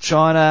 But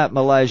China,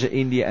 Malaysia,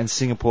 India and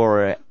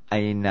Singapore are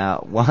in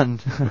one.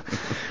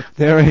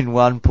 They're in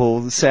one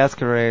pool. The South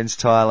Koreans,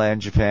 Thailand,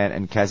 Japan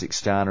and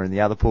Kazakhstan are in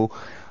the other pool.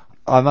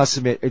 I must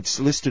admit, it's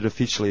listed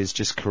officially as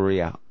just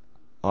Korea.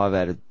 I've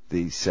added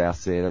the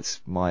South there. That's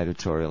my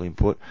editorial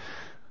input.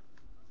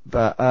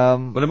 But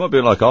it might be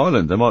like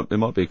Ireland. It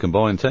might be a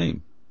combined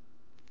team.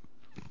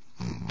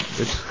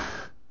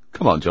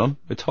 Come on, John.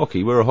 It's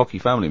hockey. We're a hockey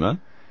family,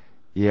 man.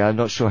 Yeah, I'm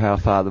not sure how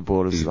far the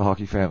borders of the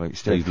hockey family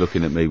extend. He's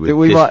looking at me with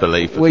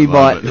disbelief.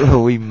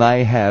 We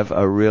may have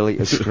a really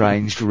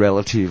estranged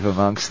relative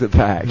amongst the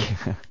pack.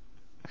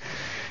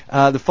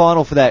 The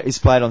final for that is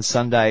played on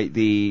Sunday,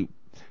 the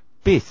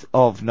 5th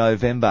of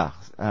November.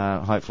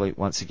 Hopefully,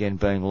 once again,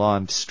 being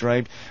live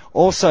streamed.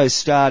 Also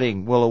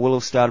starting, well, it will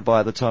have started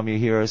by the time you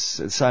hear us,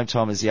 at the same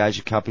time as the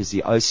Asia Cup, is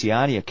the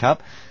Oceania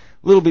Cup.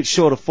 A little bit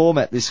shorter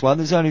format, this one.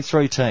 There's only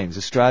 3 teams,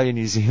 Australia,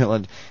 New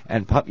Zealand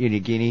and Papua New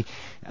Guinea.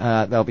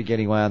 They'll be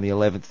getting away on the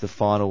 11th. The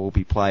final will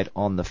be played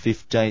on the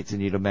 15th,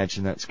 and you'd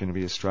imagine that's going to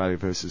be Australia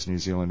versus New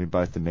Zealand in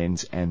both the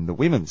men's and the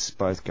women's,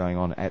 both going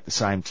on at the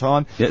same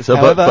time. Yeah, so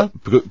however,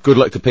 but good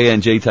luck to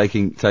PNG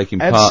taking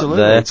part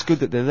there. It's good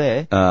that they're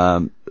there.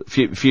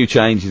 few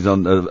changes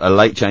on a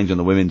late change on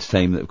the women's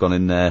team that have gone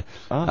in there.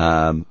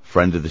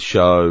 Friend of the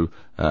show,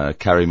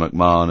 Carrie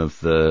McMahon of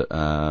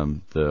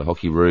the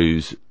Hockey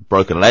Roos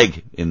broke a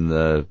leg in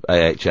the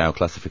AHL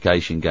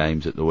classification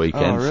games at the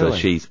weekend, really? so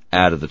she's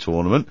out of the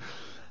tournament.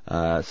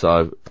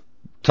 So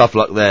tough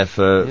luck there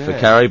for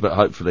Carrie, but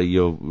hopefully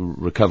you'll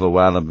recover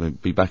well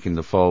and be back in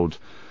the fold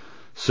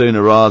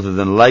sooner rather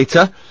than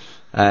later.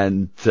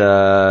 And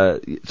sorry,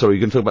 you're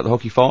going to talk about the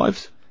Hockey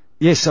Fives?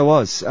 Yes, I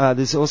was.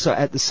 There's also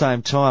at the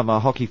same time a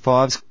Hockey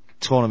Fives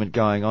tournament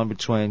going on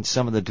between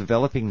some of the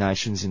developing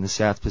nations in the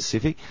South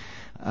Pacific,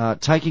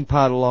 taking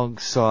part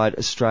alongside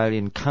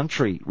Australian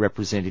country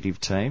representative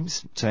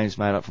teams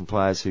made up from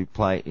players who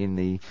play in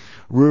the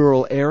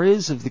rural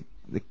areas of the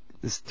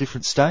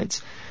different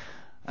states.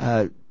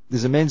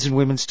 There's a men's and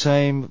women's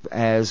team,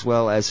 as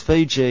well as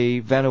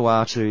Fiji,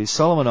 Vanuatu,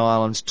 Solomon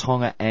Islands,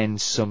 Tonga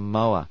and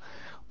Samoa,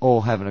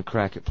 all having a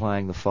crack at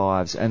playing the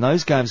Fives. And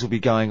those games will be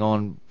going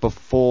on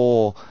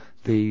before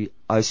the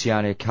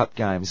Oceania Cup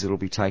games that will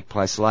take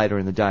place later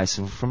in the day.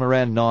 So from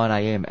around 9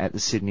 a.m. at the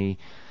Sydney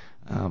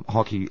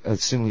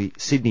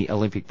Sydney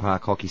Olympic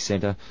Park Hockey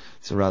Centre.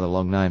 It's a rather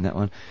long name, that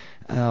one.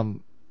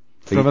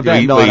 From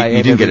about 9 a.m.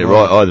 You didn't get it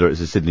right either. It's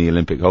the Sydney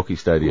Olympic Hockey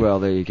Stadium. Well,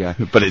 there you go.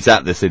 But it's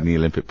at the Sydney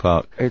Olympic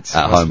Park at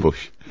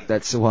Homebush.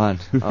 That's the one.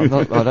 I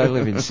don't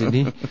live in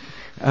Sydney.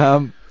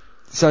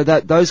 So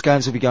those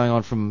games will be going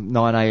on from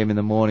 9 a.m. in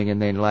the morning,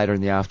 and then later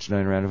in the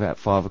afternoon, around about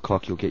 5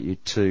 o'clock, you'll get your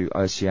 2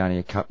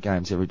 Oceania Cup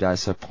games every day.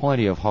 So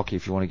plenty of hockey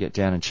if you want to get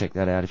down and check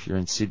that out if you're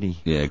in Sydney.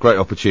 Yeah, great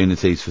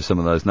opportunities for some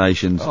of those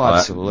nations. Oh,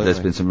 absolutely. There's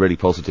been some really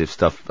positive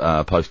stuff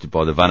posted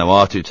by the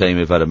Vanuatu team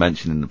who've had a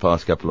mention in the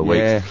past couple of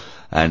weeks. Yeah.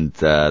 And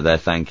they're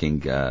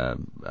thanking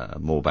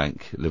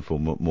Liverpool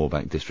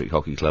Moorbank District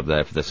Hockey Club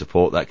there for their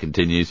support. That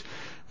continues.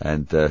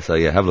 And so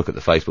yeah, have a look at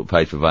the Facebook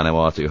page for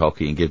Vanuatu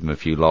Hockey and give them a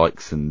few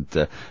likes, and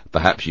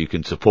perhaps you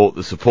can support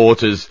the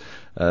supporters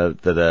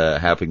that are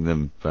helping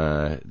them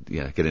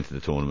get into the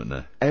tournament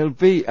there. It'll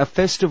be a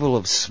festival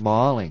of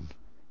smiling,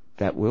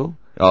 that will.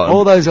 Oh,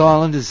 all those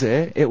islanders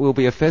there, it will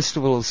be a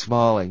festival of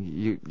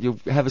smiling. You'll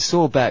have a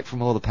sore back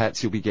from all the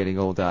pats you'll be getting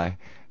all day.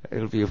 It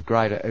will be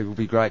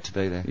great to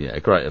be there. Yeah,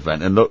 a great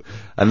event. And look,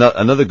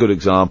 another good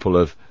example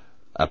of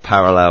a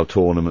parallel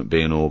tournament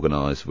being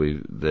organised. We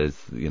had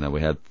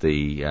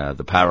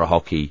the para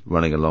hockey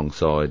running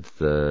alongside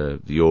the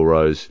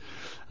Euros,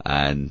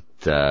 and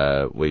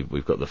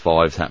we've got the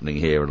Fives happening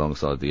here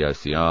alongside the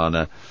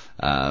Oceania.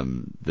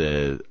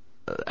 The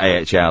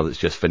AHL that's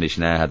just finished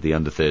now had the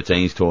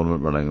under-13s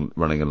tournament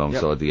running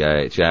alongside the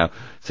AHL.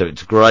 So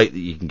it's great that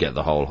you can get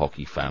the whole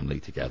hockey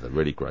family together.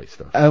 Really great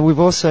stuff. We've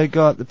also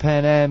got the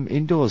Pan Am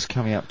indoors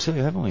coming up too,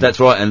 haven't we? That's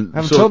right. And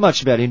haven't talked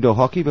much about indoor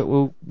hocky, but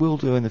we'll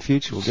do in the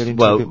future. We'll get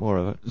into a bit more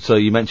of it. So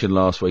you mentioned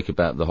last week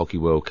about the Hockey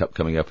World Cup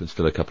coming up, and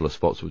still a couple of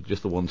spots.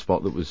 Just the one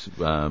spot that was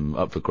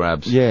up for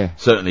grabs. Yeah.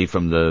 Certainly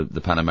from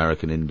the Pan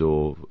American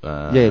indoor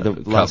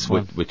the last Cup,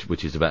 one,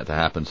 which is about to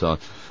happen. So on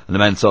the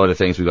men's side of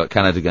things, we've got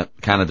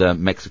Canada,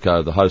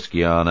 Mexico, the host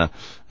Guyana,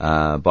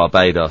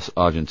 Barbados,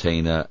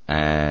 Argentina,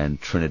 and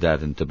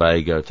Trinidad and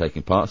Tobago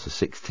taking part. So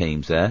 6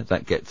 teams there.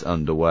 That gets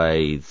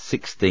underway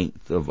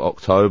 16th of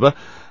October,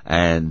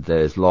 and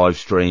there's live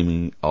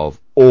streaming of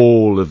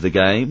all of the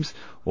games.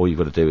 All you've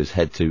got to do is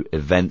head to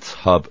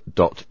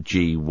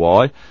eventshub.gy.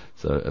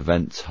 So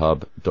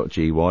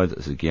eventshub.gy,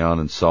 that's a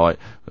Guyanan site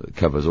that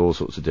covers all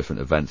sorts of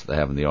different events that they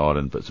have in the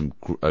island, but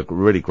a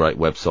really great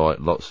website,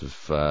 lots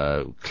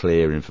of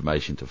clear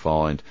information to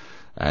find.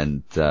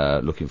 And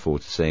looking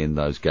forward to seeing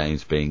those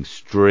games being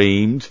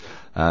streamed.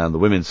 On the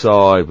women's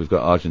side, we've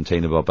got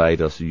Argentina,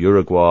 Barbados,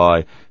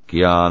 Uruguay,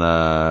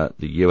 Guyana,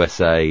 the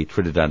USA,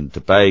 Trinidad and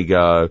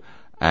Tobago,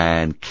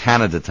 and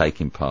Canada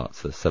taking part.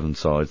 So 7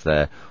 sides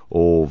there,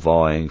 all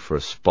vying for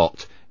a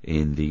spot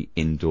in the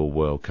Indoor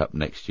World Cup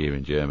next year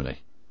in Germany.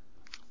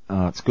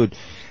 Oh, it's good.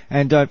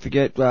 And don't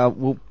forget,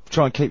 we'll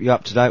try and keep you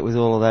up to date with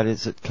all of that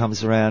as it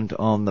comes around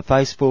on the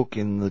Facebook,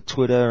 in the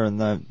Twitter, and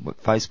the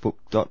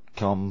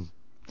facebook.com.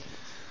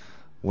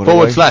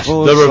 Forward slash the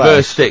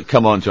reverse stick.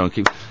 Come on, John.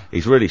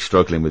 He's really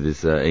struggling with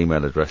his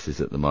email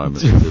addresses at the moment.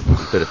 There's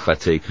a bit of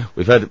fatigue.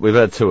 We've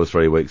had 2 or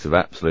 3 weeks of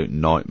absolute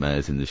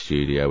nightmares in the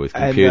studio with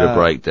computer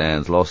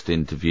breakdowns, lost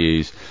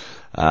interviews,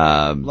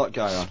 lot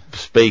going on,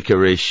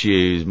 speaker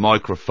issues,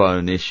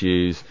 microphone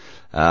issues.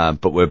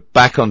 But we're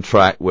back on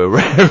track. We're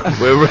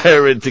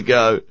raring to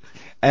go,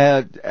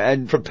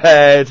 and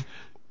prepared.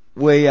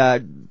 We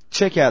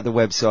check out the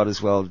website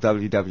as well,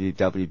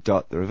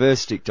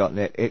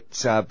 www.thereversestick.net. It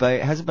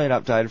hasn't been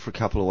updated for a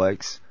couple of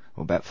weeks,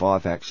 or about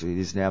 5 actually. It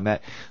is now,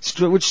 Matt,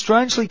 which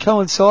strangely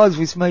coincides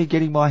with me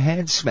getting my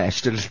hand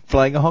smashed at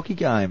playing a hockey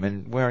game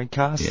and wearing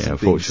casts. Yeah,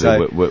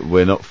 unfortunately, so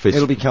we're not.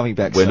 It'll be coming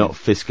back. We're not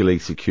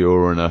fiscally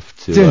secure enough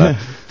to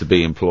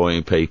be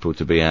employing people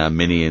to be our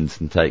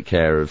minions and take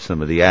care of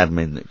some of the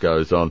admin that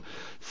goes on.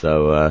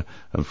 So,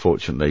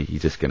 unfortunately, you're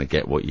just going to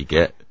get what you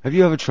get. Have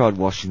you ever tried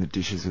washing the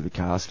dishes with a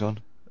cast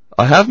on?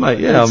 I have, mate.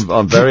 Yeah,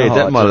 I'm very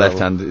adept with my left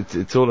terrible. hand.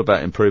 It's all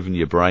about improving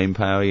your brain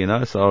power, you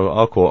know. So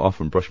I'll quite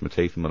often brush my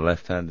teeth with my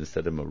left hand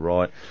instead of my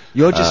right.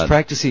 You're just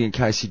practicing in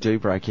case you do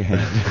break your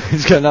hand.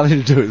 It's got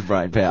nothing to do with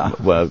brain power.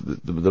 Well,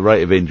 the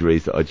rate of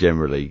injuries that I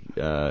generally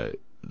that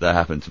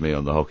happen to me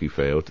on the hockey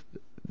field,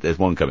 there's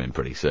one coming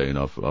pretty soon.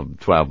 I'm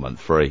 12 month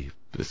free.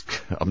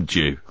 I'm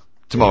due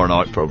tomorrow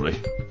night probably.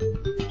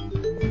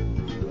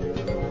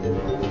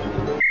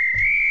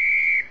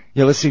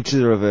 You're listening to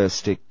The Reverse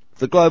Stick,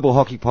 the Global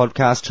Hockey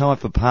Podcast. Time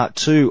for part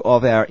 2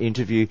 of our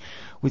interview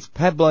with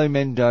Pablo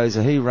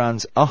Mendoza. He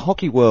runs a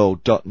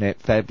hockeyworld.net,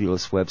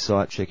 fabulous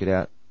website. Check it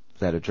out,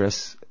 that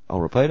address. I'll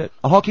repeat it.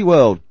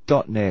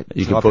 hockeyworld.net.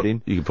 You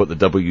can put the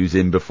W's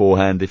in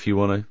beforehand if you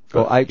want to.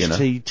 Or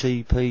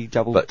HTTP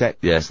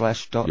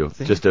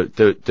 /. Just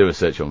do a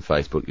search on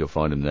Facebook, you'll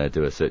find them there.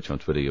 Do a search on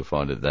Twitter, you'll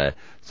find it there.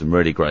 Some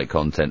really great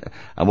content.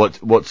 And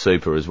what's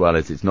super as well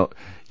is it's not,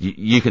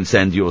 you can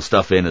send your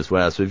stuff in as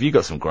well. So if you've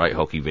got some great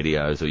hockey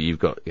videos, or you've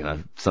got,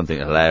 something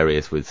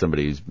hilarious with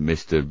somebody who's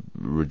missed a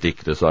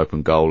ridiculous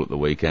open goal at the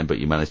weekend, but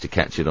you managed to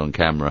catch it on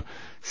camera,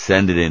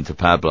 send it in to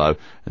Pablo,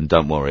 and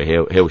don't worry,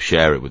 he'll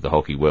share it with the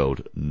hockey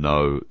world,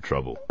 no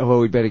trouble. Well,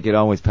 we better get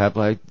on with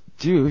Pablo.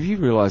 Have you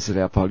realised that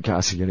our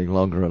podcasts are getting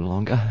longer and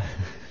longer?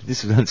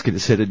 This one's going to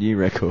set a new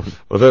record. Well,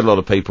 I've heard a lot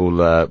of people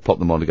pop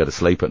them on to go to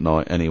sleep at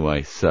night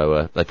anyway,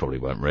 so they probably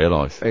won't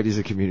realise. It is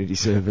a community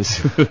service.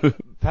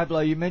 Pablo,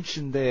 you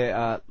mentioned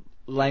there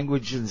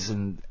languages,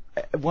 and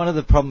one of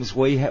the problems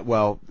we have,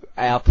 one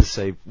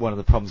of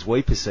the problems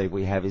we perceive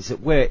we have is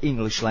that we're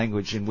English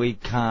language and we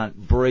can't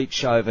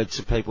breach over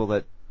to people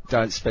that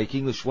don't speak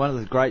English. One of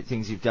the great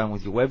things you've done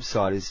with your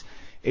website is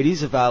it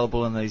is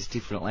available in these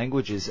different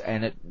languages,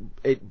 and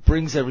it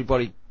brings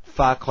everybody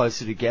far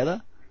closer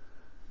together.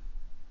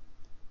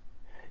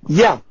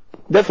 Yeah,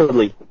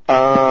 definitely.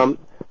 The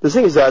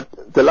thing is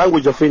that the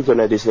language of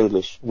internet is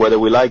English, whether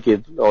we like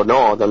it or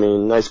not. I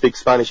mean, I speak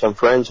Spanish and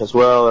French as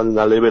well, and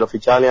a little bit of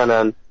Italian,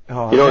 and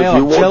if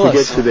you want to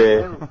get to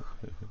the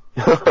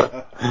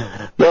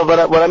no,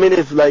 but what I mean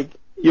is, like,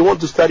 you want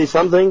to study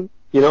something,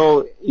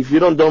 if you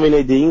don't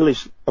dominate the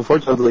English,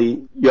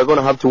 unfortunately, you're going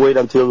to have to wait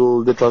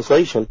until the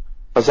translation.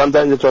 And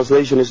sometimes the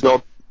translation is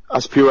not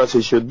as pure as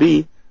it should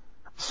be.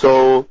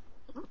 So,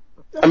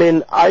 I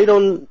mean, I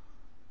don't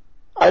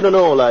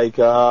know, like,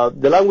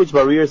 the language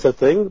barrier is a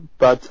thing,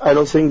 but I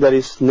don't think that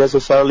is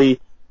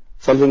necessarily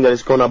something that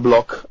is going to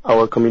block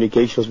our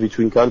communications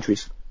between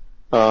countries.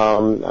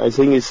 I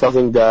think it's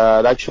something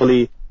that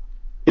actually,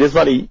 it is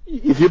funny,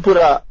 if you put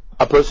a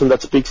person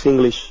that speaks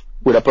English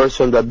with a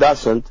person that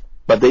doesn't,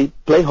 but they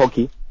play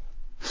hockey,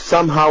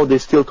 somehow they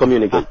still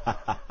communicate.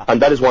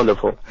 And that is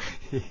wonderful.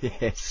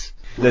 Yes.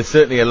 There's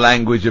certainly a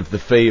language of the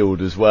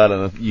field as well,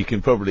 and you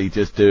can probably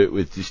just do it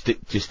with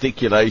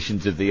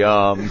gesticulations of the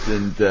arms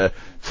and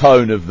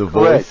tone of the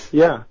voice. Correct.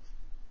 Yeah.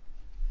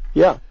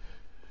 Yeah.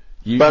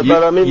 But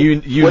I mean,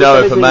 you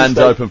know if a man's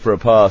open for a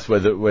pass,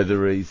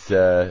 whether he's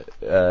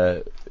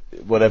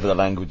whatever the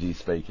language he's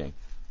speaking.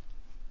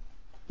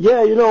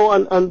 Yeah,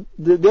 and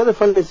the other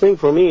funny thing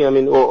for me, I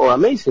mean, or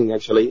amazing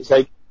actually, it's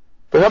like,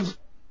 perhaps,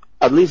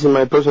 at least in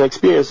my personal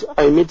experience,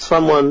 I meet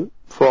someone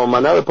from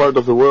another part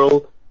of the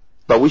world,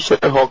 but we share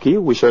hockey,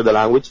 we share the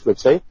language,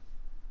 let's say.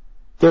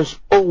 There's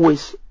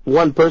always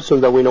one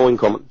person that we know in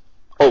common.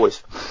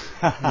 Always.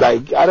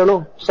 Like, I don't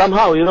know,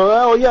 somehow,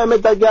 oh yeah, I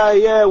met that guy,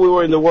 yeah, we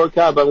were in the World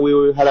Cup and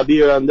we had a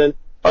beer, and then,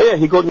 oh yeah,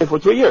 he called me for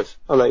 3 years.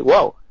 I'm like,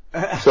 wow.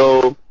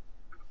 So,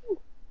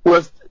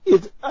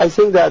 I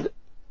think that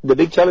the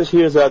big challenge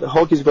here is that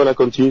hockey is going to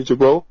continue to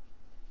grow.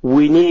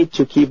 We need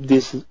to keep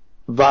these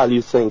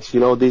value things,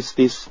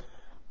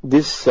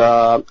 this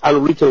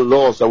unwritten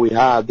laws that we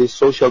have, this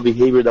social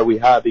behavior that we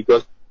have,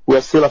 because we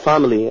are still a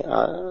family.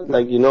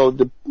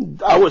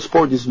 Our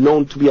sport is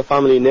known to be a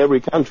family in every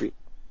country.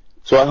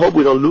 So I hope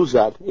we don't lose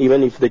that,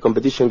 even if the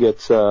competition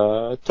gets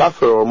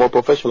tougher or more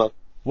professional.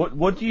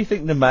 What do you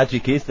think the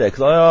magic is there?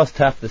 Because I asked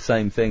Taff the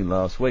same thing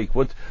last week.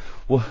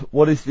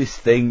 What is this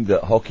thing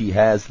that hockey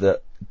has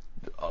that,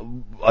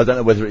 I don't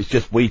know whether it's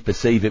just we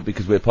perceive it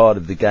because we're part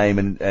of the game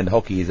and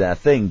hockey is our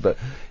thing, but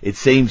it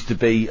seems to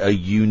be a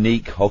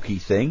unique hockey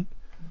thing.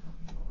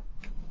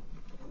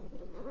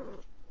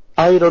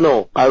 I don't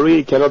know. I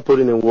really cannot put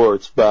it in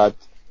words, but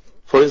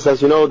for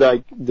instance,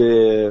 like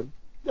the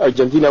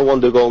Argentina won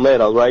the gold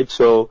medal, right?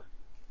 So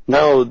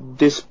now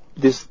these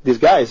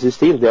guys, this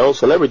team, they're all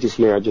celebrities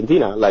here in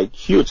Argentina, like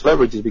huge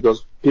celebrities,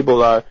 because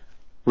people are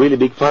really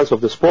big fans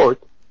of the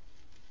sport.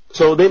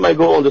 So they might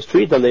go on the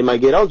street and they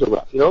might get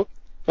autographs,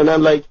 And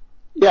I'm like,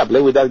 yeah, I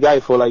played with that guy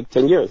for like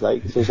 10 years,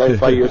 like since I'm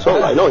 5 years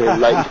old. I know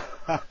him, like,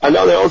 and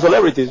now they're all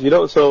celebrities,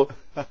 So,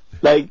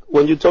 like,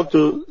 when you talk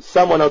to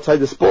someone outside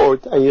the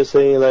sport and you're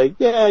saying like,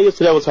 yeah,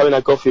 yesterday I was having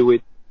a coffee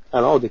with, I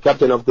don't know, the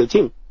captain of the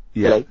team.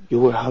 Yeah. Like, you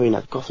were having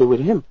a coffee with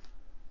him.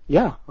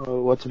 Yeah,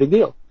 what's the big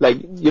deal? Like,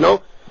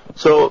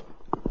 so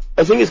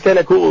I think it's kind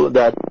of cool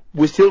that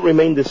we still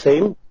remain the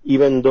same,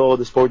 even though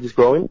the sport is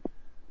growing.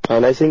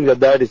 And I think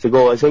that is the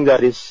goal. I think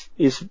that is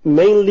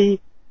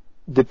mainly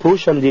the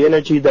push and the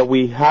energy that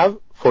we have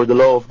for the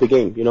love of the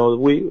game.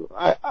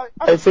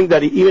 I think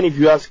that even if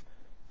you ask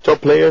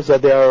top players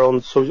that they are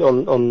on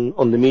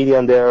the media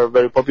and they are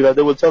very popular,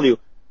 they will tell you,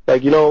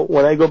 like,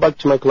 when I go back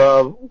to my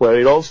club where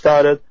it all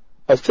started,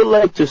 I still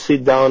like to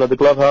sit down at the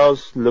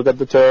clubhouse, look at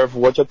the turf,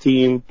 watch a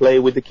team, play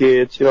with the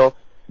kids,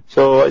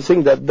 So I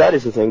think that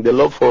is the thing, the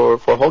love for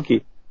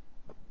hockey.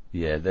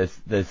 Yeah,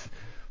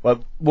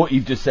 well, what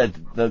you've just said,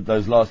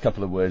 those last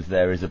couple of words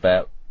there is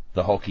about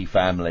the hockey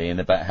family and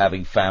about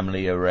having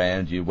family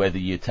around you, whether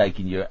you're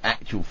taking your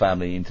actual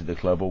family into the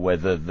club or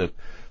whether the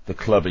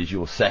club is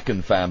your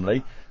second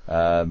family.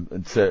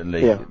 And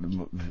certainly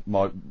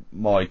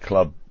my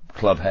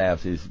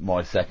clubhouse is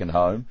my second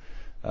home.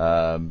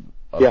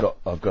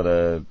 I've got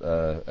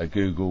a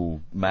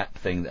Google map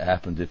thing that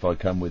happens if I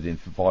come within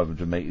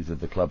 500 metres of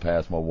the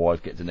clubhouse. My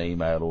wife gets an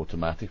email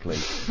automatically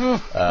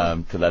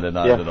to let her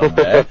know that I'm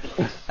there,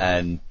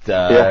 and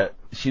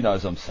she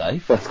knows I'm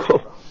safe. That's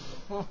cool.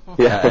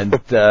 And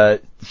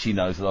she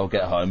knows that I'll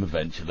get home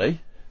eventually.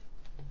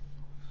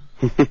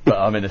 But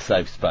I'm in a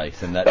safe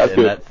space, and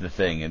that's the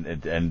thing.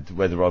 And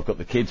whether I've got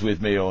the kids with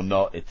me or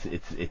not, it's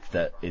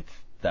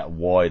that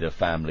wider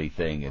family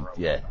thing. And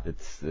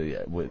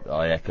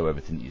I echo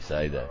everything that you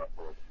say there.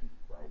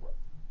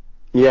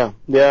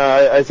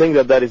 I think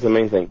that is the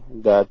main thing,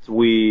 that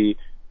we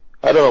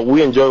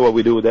enjoy what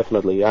we do,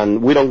 definitely,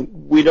 and we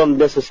don't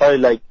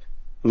necessarily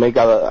make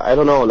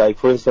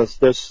for instance,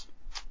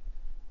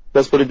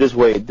 let's put it this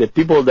way, the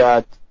people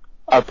that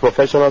are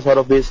professionals out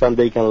of this and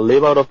they can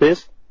live out of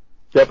this,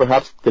 they're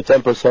perhaps the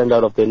 10%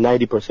 out of the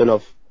 90%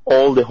 of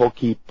all the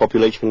hockey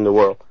population in the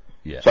world.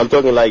 Yeah. So I'm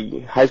talking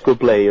like high school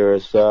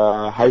players,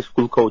 high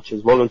school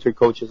coaches, volunteer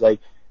coaches,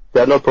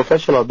 they're not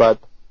professional, but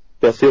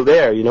they're still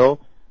there,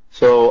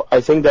 So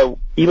I think that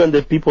even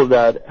the people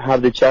that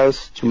have the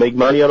chance to make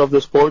money out of the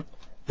sport,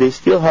 they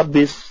still have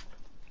this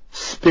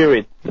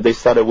spirit that they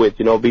started with,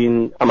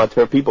 being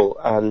amateur people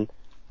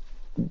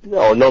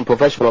or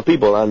non-professional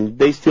people, and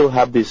they still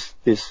have this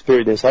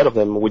spirit inside of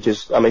them, which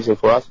is amazing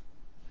for us.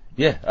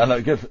 Yeah,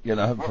 and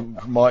from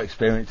my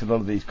experience, a lot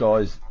of these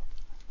guys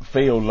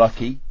feel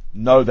lucky,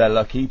 know they're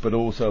lucky, but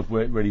also have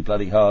worked really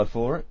bloody hard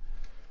for it.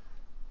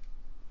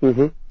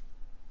 Mm-hmm.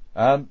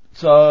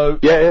 So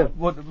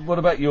what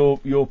about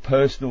your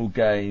personal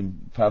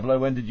game, Pablo?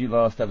 When did you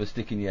last have a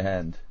stick in your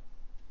hand?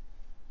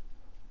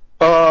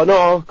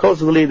 No,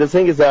 constantly. The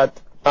thing is that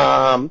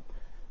I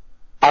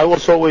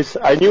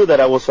knew that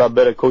I was a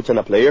better coach than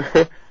a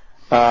player.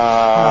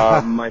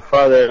 My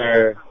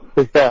father,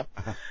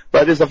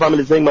 but it's a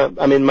family thing.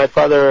 My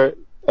father,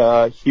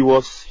 he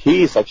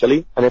is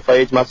actually an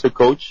FIH master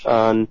coach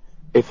and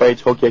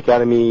FIH Hockey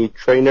Academy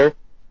trainer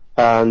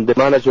and the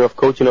manager of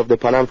coaching of the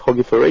Pan Am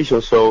Hockey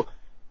Federation. So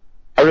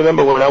I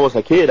remember when I was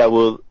a kid, I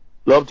would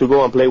love to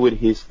go and play with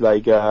his,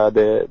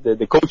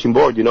 the coaching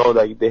board,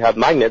 they had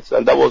magnets,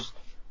 and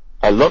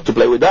I love to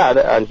play with that,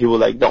 and he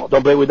was like, no,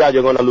 don't play with that,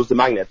 you're going to lose the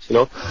magnets,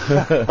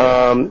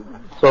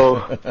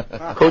 So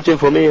coaching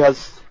for me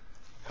has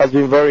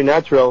been very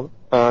natural,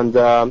 and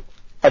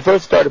I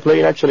first started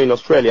playing actually in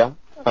Australia.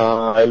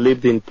 I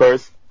lived in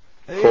Perth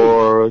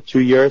for 2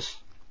 years.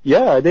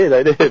 Yeah, I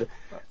did.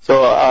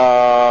 So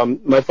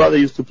my father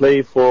used to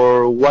play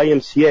for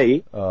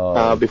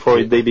YMCA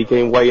before they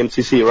became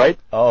YMCC, right?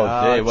 Oh,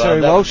 dear.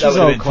 Well, that would have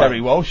been Terry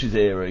Walsh's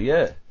era,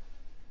 yeah.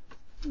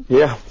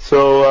 Yeah.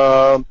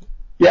 So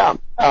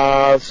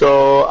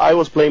so I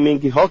was playing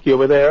minky hockey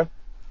over there,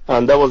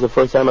 and that was the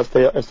first time I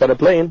started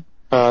playing.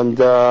 And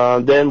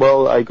then,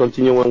 I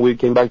continued when we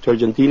came back to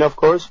Argentina, of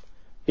course,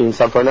 in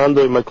San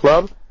Fernando in my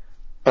club.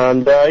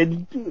 And I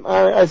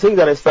think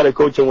that I started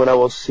coaching when I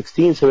was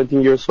 16,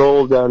 17 years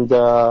old, and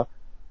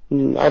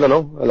I don't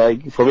know,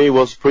 for me it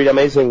was pretty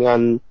amazing.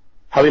 And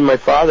having my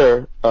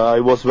father,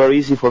 it was very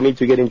easy for me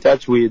to get in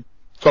touch with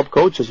top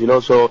coaches,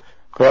 so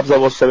perhaps I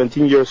was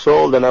 17 years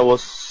old and I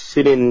was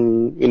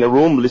sitting in a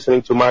room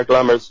listening to Mark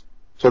Lammers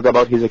talk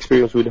about his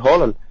experience with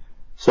Holland.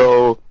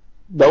 So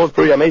that was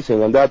pretty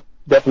amazing, and that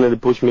definitely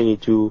pushed me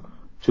to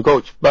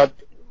coach. But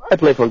I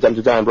play from time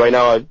to time. Right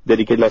now I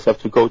dedicate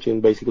myself to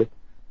coaching, basically.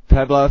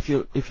 Pablo, if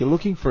you're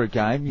looking for a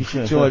game, you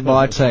should join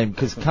my team,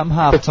 because come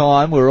half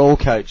time we're all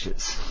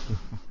coaches.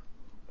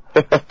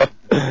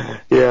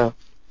 Yeah.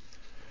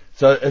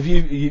 So have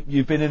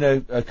you've been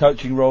in a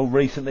coaching role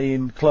recently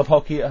in club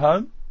hockey at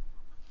home?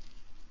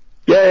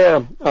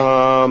 Yeah.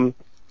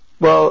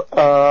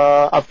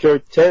 After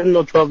 10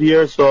 or 12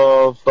 years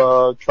of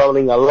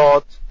traveling a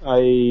lot,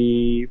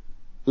 I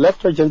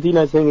left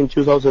Argentina, I think, in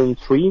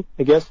 2003,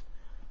 I guess.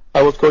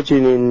 I was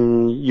coaching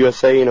in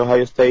USA, in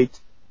Ohio State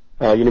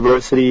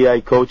University.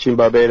 I coach in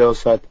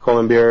Barbados at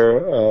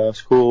Colombier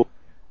School.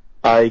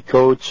 I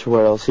coach,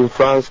 where else? In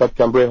France at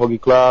Cambrai Hockey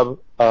Club.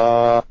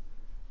 Can't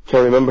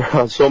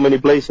remember, so many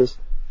places.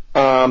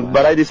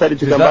 But I decided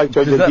to come back to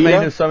Argentina. Does that mean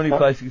there's so many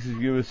places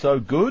because you were so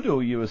good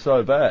or you were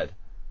so bad?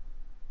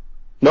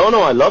 No,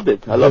 I loved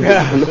it. No,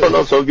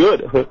 not so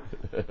good.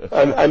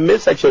 I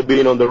miss actually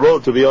being on the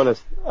road, to be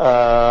honest.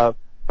 I'm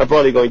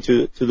probably going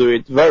to do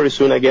it very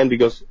soon again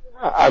because,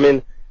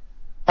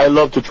 I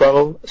love to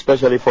travel,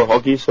 especially for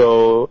hockey.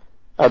 So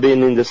I've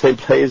been in the same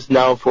place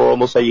now for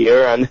almost a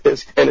year, and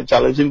it's kind of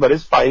challenging, but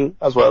it's fine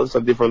as well. It's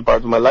a different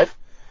part of my life.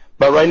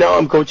 But right now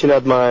I'm coaching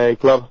at my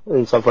club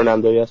in San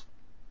Fernando, yes.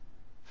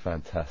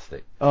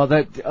 Fantastic. Oh,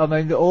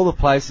 all the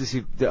places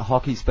that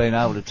hockey's been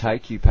able to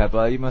take you,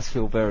 Pablo, you must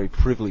feel very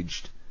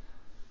privileged.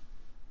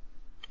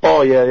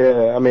 Oh,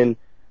 yeah. I mean,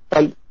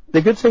 and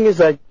the good thing is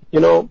that,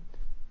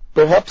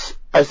 perhaps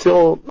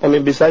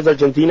besides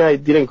Argentina, I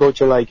didn't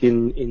coach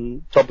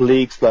in top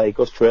leagues like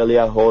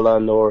Australia,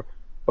 Holland, or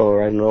I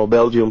don't know,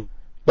 Belgium.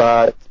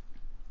 But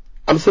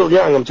I'm still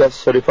young. I'm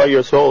just 35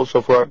 years old.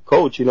 So for a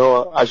coach,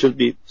 I should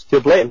be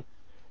still playing.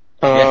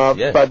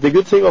 Yes. But the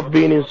good thing of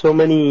being in so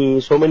many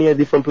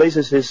different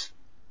places is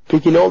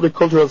picking all the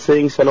cultural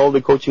things and all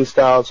the coaching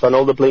styles and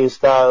all the playing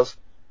styles.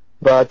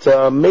 But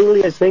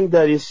mainly I think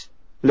that is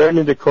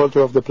learning the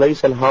culture of the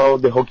place and how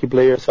the hockey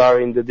players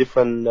are in the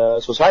different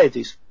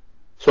societies.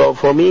 So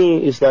for me,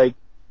 it's like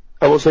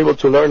I was able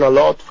to learn a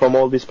lot from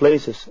all these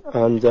places.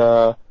 And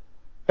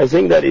I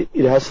think that it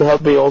has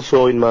helped me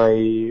also in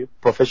my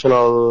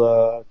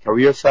professional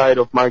career side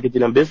of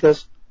marketing and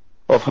business,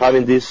 of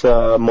having this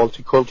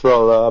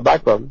multicultural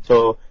background.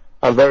 So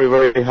I'm very,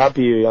 very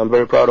happy. I'm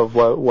very proud of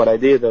what I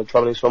did,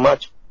 traveling so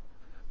much.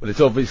 Well,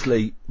 it's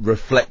obviously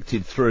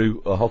reflected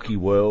through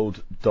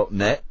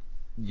hockeyworld.net.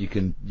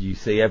 You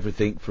see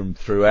everything from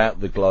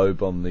throughout the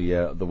globe on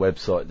the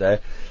website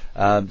there.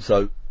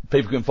 So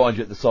people can find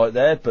you at the site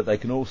there, but they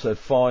can also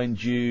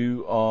find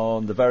you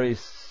on the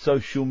various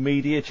social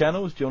media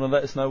channels. Do you want to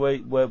let us know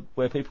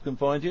where people can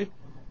find you?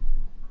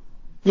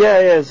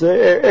 Yes.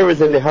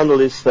 Everything, the handle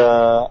is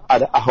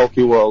at a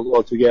Hockey World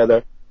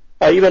altogether.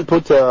 I even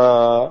put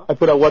a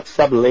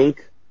WhatsApp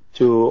link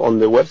on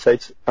the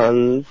website,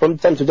 and from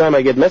time to time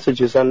I get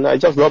messages, and I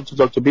just love to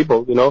talk to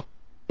people.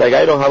 Like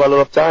I don't have a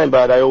lot of time,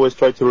 but I always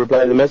try to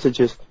reply the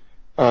messages,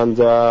 and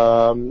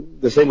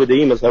the same with the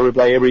emails. I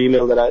reply every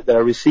email that I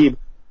receive.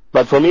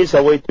 But for me, it's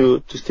a way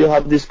to still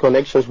have these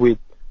connections with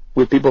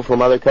people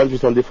from other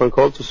countries and different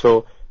cultures.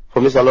 So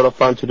for me, it's a lot of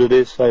fun to do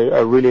this.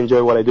 I really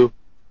enjoy what I do.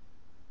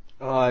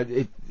 I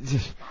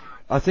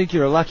think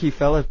you're a lucky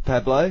fella,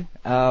 Pablo,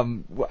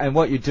 and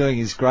what you're doing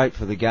is great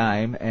for the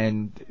game,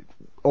 and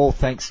all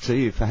thanks to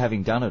you for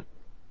having done it.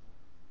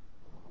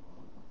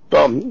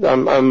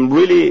 I'm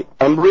really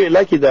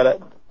lucky that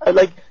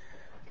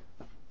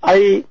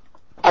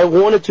I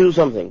wanted to do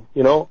something.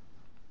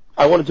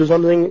 I wanted to do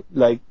something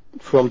like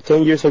from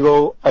 10 years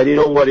ago. I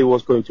didn't know what it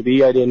was going to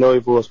be. I didn't know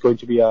if it was going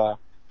to be a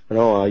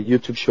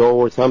YouTube show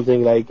or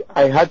something. Like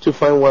I had to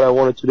find what I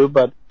wanted to do,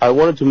 but I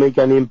wanted to make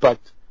an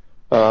impact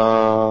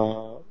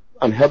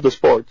and help the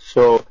sport.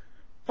 So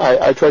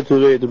I tried to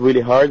do it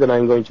really hard, and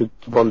I'm going to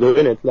keep on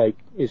doing it. Like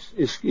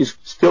it's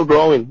still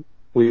growing.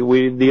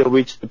 We didn't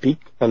reach the peak,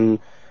 and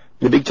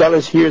the big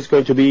challenge here is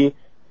going to be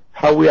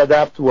how we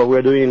adapt what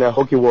we're doing in a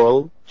hockey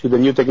world to the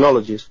new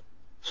technologies.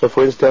 So,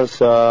 for instance,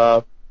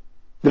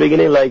 the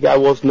beginning, like I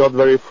was not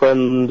very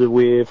friendly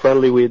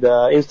with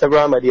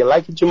Instagram. I didn't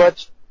like it too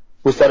much.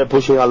 We started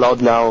pushing a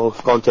lot now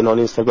of content on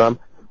Instagram.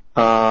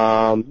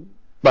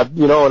 But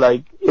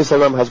like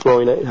Instagram has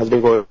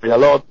been growing a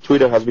lot.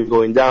 Twitter has been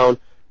going down.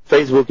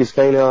 Facebook is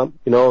kind of,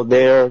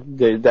 they're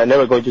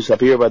never going to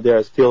disappear, but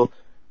they're still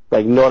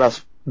like not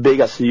as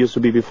big as it used to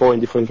be before in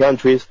different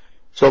countries.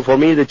 So for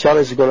me, the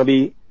challenge is going to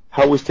be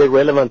how we stay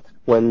relevant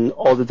when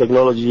all the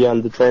technology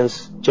and the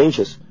trends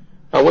changes.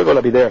 And we're going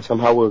to be there.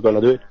 Somehow we're going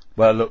to do it.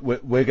 Well, look,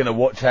 we're going to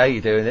watch how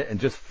you're doing it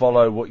and just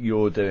follow what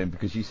you're doing,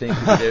 because you seem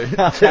to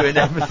be doing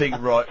everything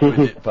right with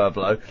it,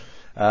 Pablo.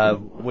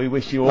 We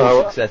wish you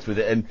all success with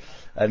it.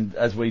 And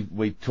as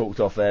we talked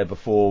off air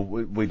before,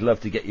 we'd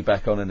love to get you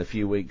back on in a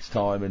few weeks'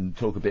 time and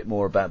talk a bit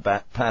more about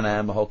Pan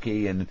Am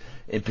hockey, and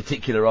in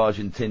particular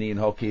Argentinian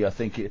hockey. I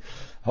think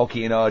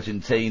hockey in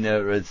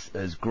Argentina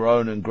has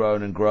grown and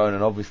grown and grown,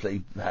 and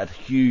obviously had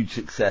huge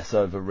success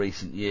over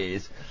recent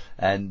years.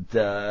 And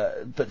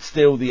but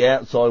still, the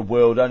outside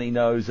world only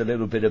knows a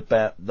little bit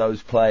about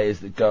those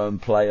players that go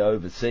and play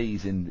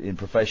overseas in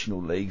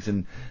professional leagues,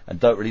 and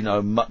don't really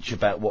know much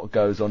about what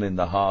goes on in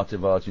the heart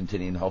of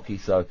Argentinian hockey.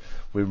 So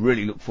we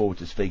really look forward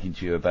to speaking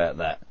to you about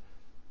that.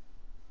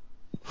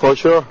 For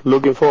sure,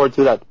 looking forward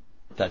to that.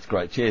 That's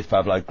great. Cheers,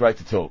 Pablo. Great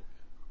to talk.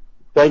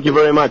 Thank you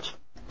very much.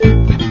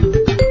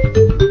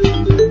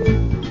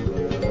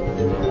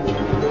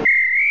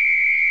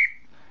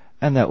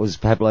 And that was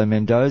Pablo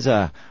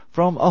Mendoza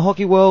from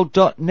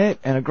ahockeyworld.net,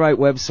 and a great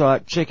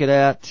website. Check it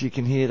out. You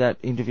can hear that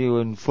interview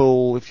in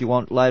full if you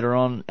want later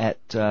on at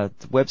the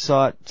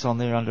website. It's on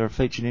there under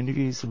featured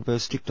interviews and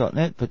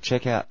verstick.net, but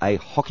check out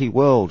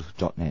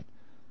ahockeyworld.net.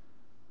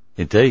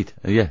 Indeed.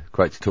 Yeah,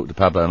 great to talk to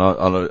Pablo,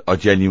 and I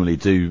genuinely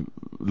do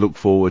look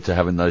forward to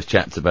having those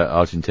chats about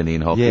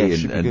Argentinian hockey.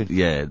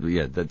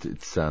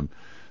 It's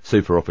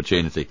super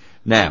opportunity.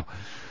 Now,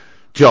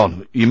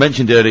 John, you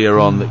mentioned earlier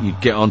on that you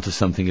get onto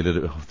something a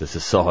little. Oh, there's a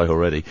sigh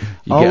already.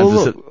 You get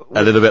onto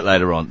a little bit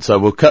later on, so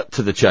we'll cut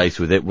to the chase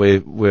with it. We're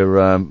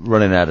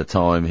running out of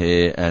time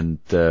here, and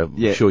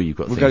I'm sure you've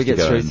got things to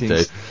go and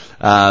do.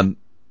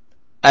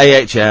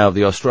 AHL,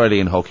 the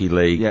Australian Hockey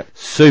League,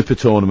 super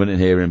tournament in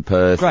here in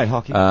Perth. Great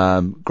hockey.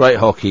 Great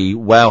hockey,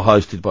 well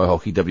hosted by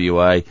Hockey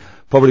WA.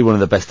 Probably one of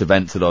the best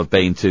events that I've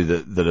been to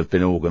that have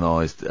been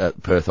organised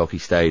at Perth Hockey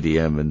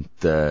Stadium, and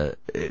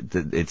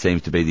it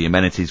seems to be the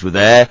amenities were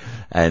there,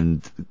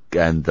 and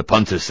the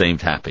punters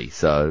seemed happy.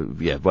 So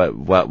yeah,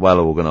 well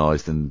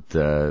organised, and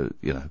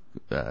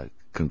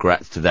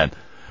congrats to them.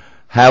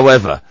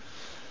 However,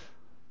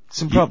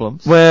 some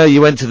problems. Well,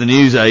 you went to the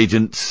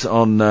newsagents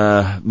on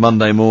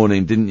Monday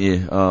morning, didn't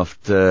you,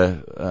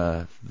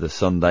 after the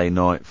Sunday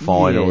night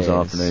finals,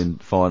 afternoon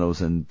finals,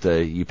 and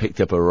you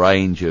picked up a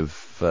range of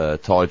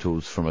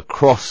titles from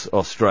across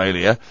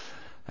Australia,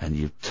 and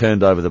you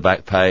turned over the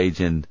back page,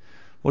 and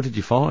what did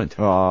you find?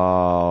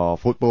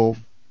 Football.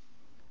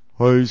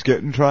 Who's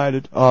getting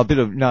traded?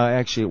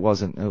 Actually it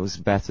wasn't. It was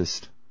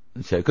Bathurst.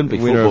 So it couldn't be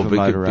football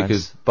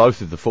because both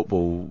of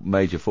the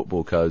major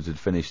football codes had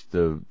finished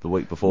the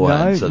week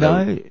beforehand.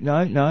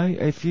 No.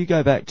 If you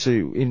go back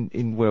to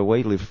in where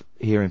we live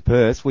here in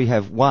Perth, we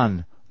have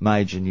one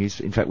major news.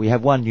 In fact, we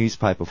have one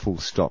newspaper, full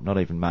stop. Not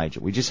even major.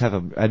 We just have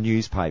a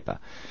newspaper.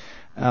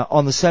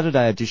 On the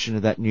Saturday edition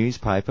of that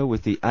newspaper,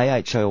 with the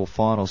AHL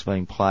finals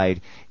being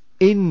played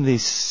in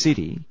this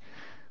city,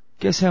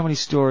 guess how many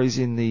stories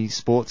in the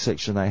sports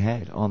section they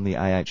had on the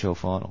AHL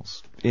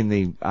finals? In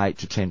the 8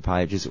 to 10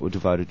 pages that were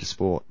devoted to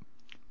sport.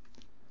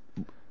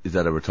 Is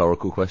that a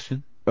rhetorical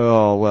question?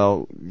 Oh,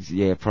 well,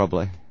 yeah,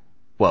 probably.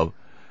 Well,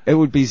 it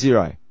would be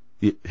zero.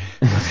 I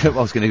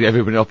was going to give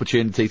everybody an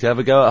opportunity to have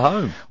a go at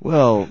home.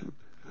 Well,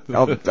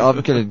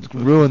 I'm going to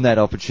ruin that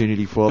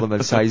opportunity for them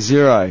and say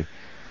zero.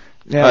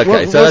 Now,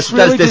 okay, what's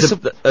disappointing.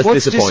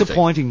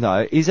 Disappointing,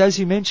 though, is, as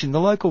you mentioned,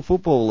 the local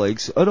football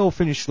leagues, it all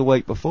finished the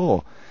week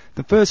before.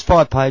 The first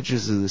 5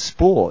 pages of the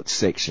sports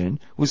section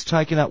was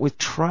taken up with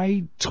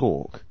trade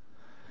talk.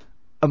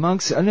 And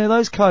now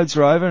those codes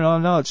are over, and I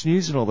know it's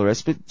news and all the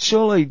rest, but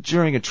surely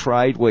during a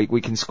trade week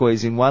we can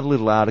squeeze in one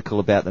little article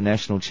about the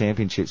national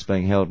championships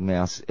being held in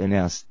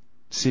our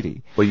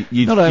city. Well,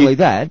 Not only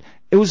that,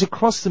 it was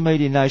across the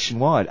media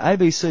nationwide.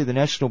 ABC, the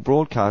national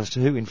broadcaster,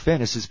 who in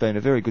fairness has been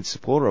a very good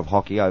supporter of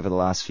hockey over the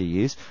last few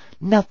years,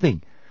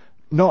 nothing.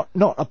 Not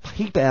a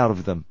peep out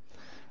of them.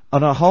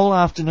 On a whole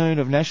afternoon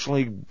of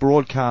nationally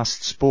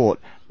broadcast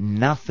sport,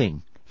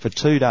 nothing for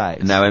 2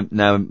 days.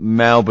 Now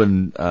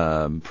Melbourne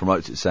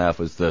promotes itself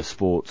as the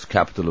sports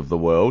capital of the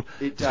world.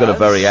 It's got a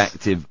very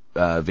active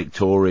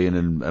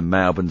Victorian and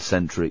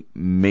Melbourne-centric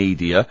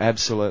media.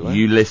 Absolutely.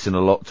 You listen a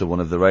lot to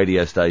one of the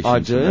radio stations. I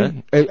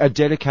do. A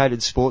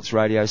dedicated sports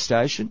radio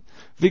station.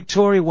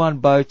 Victoria won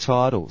both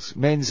titles,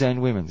 men's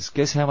and women's.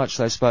 Guess how much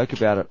they spoke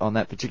about it on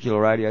that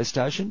particular radio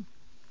station?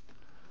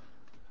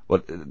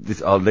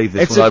 I'll leave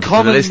this one open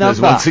to the listeners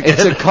once again.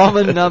 It's a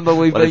common number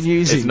we've been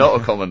using. It's not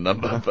a common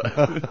number.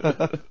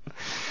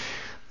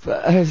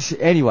 But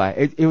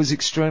anyway, it was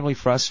extremely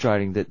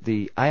frustrating that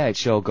the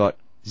AHL got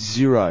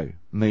zero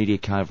media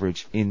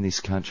coverage in this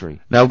country.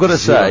 Now I've got to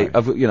say,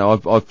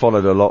 I've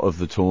followed a lot of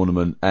the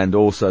tournament, and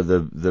also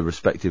the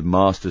respective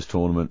Masters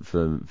tournament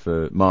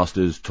for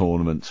Masters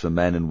tournaments for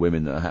men and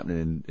women that are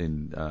happening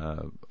in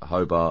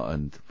Hobart,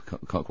 and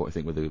can't quite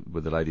think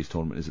where the ladies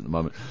tournament is at the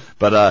moment,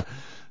 but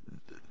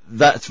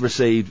that's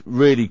received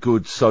really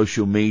good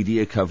social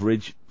media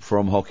coverage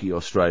from Hockey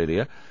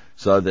Australia.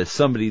 So there's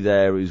somebody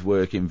there who's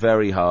working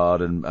very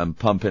hard and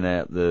pumping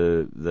out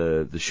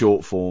the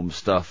short form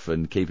stuff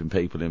and keeping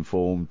people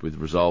informed with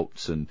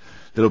results and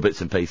little bits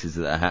and pieces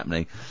that are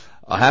happening.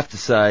 I have to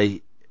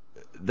say,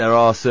 there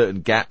are certain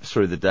gaps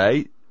through the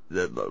day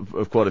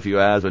of quite a few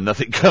hours when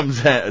nothing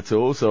comes out at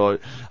all. So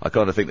I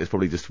kind of think there's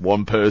probably just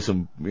one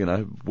person,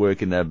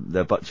 working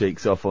their butt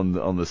cheeks off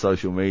on the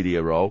social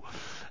media role.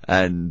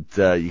 And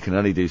you can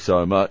only do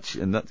so much,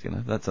 and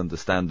that's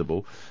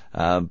understandable.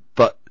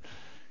 But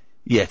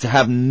yeah, to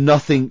have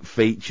nothing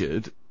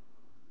featured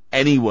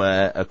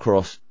anywhere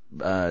across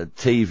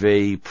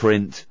TV,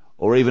 print,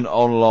 or even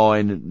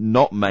online,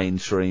 not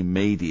mainstream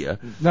media.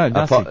 No,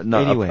 nothing.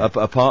 Anywhere.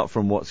 Apart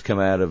from what's come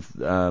out of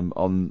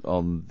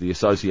on the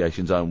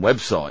association's own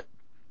website,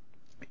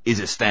 is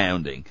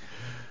astounding.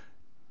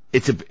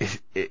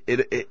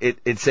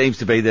 It seems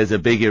to be there's a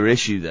bigger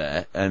issue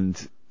there, and.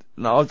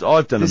 No,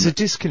 I've done. There's a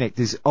disconnect.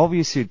 There's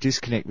obviously a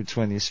disconnect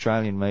between the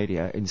Australian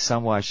media in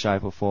some way,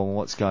 shape or form and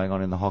what's going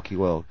on in the hockey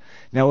world.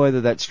 Now,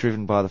 whether that's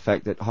driven by the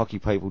fact that hockey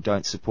people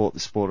don't support the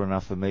sport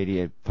enough for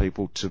media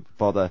people to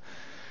bother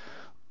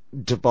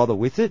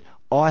with it,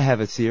 I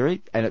have a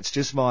theory, and it's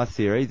just my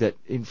theory, that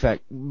in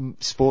fact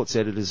sports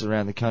editors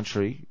around the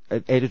country,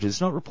 editors,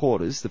 not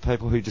reporters, the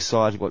people who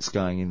decide what's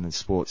going in the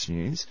sports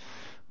news,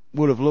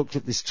 would have looked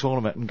at this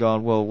tournament and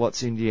gone, well,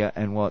 what's India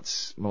and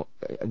what's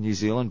New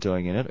Zealand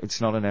doing in it?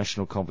 It's not a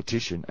national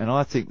competition. And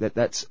I think that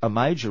that's a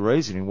major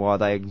reason in why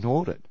they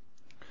ignored it.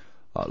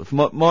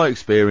 From my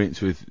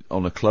experience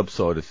on the club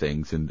side of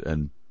things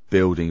and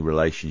building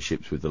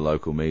relationships with the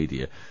local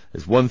media,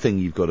 there's one thing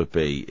you've got to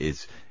be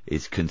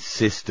is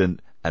consistent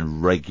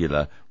and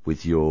regular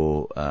with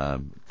your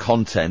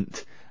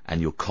content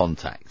and your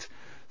contact.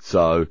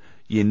 So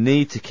you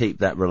need to keep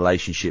that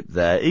relationship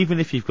there, even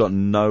if you've got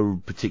no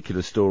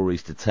particular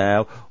stories to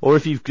tell, or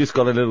if you've just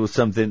got a little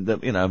something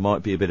that,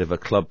 might be a bit of a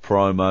club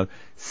promo,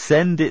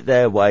 send it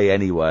their way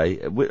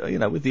anyway,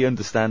 with the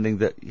understanding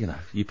that,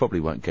 you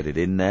probably won't get it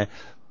in there.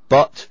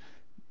 But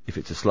if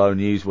it's a slow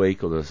news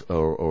week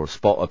or a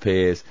spot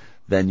appears,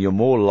 then you're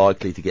more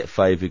likely to get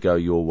favour go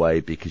your way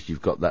because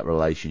you've got that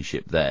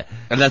relationship there.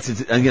 And this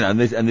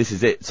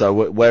is it. So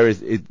where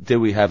is it? Do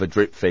we have a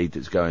drip feed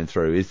that's going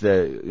through? Is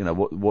there,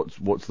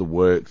 what's the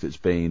work that's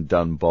being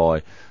done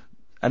by?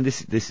 And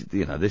this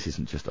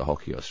isn't just a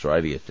Hockey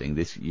Australia thing.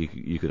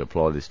 You could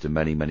apply this to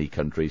many, many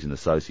countries and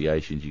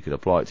associations. You could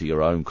apply it to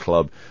your own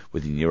club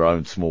within your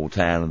own small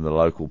town and the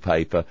local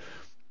paper.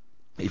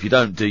 If you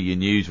don't do your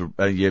news,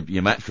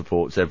 your match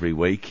reports every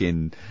week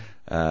in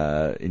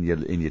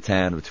your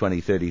town of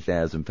 20,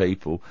 30,000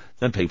 people,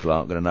 then people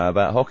aren't going to know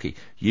about hockey.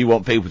 You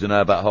want people to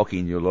know about hockey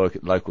in your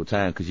local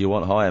town because you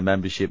want higher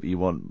membership, you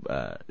want,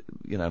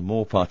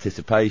 more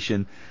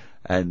participation,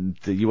 and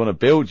you want to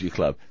build your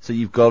club. So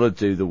you've got to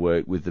do the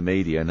work with the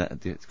media, and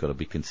it's got to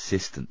be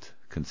consistent,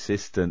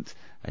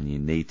 and you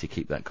need to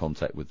keep that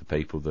contact with the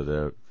people that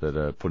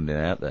are putting it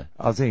out there.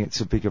 I think it's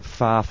a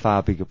far,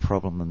 far bigger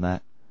problem than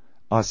that.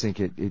 I think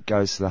it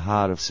goes to the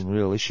heart of some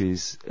real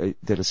issues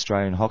that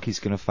Australian hockey's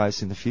going to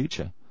face in the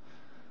future.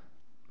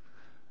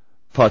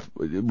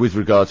 With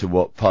regard to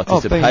what?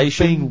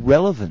 Participation?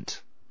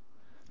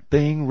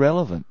 Being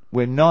relevant.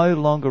 We're no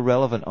longer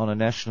relevant on a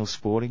national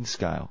sporting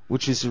scale,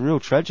 which is a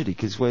real tragedy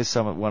because we're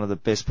one of the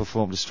best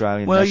performed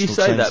Australian national teams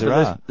there are. Well, you say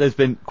that, but there's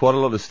been quite a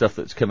lot of stuff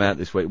that's come out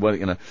this week.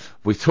 Well,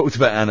 we talked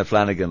about Anna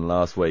Flanagan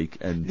last week,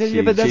 and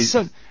but that's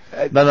no.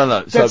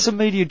 That's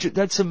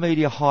a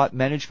media hype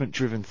management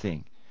driven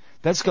thing.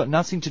 That's got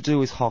nothing to do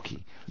with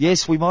hockey.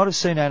 Yes, we might have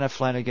seen Anna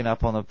Flanagan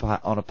up on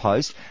a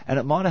post, and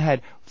it might have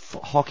had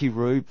Hockey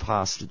Roo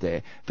plastered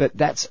there, but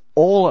that's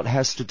all it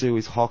has to do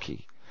with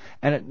hockey.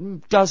 And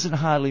it doesn't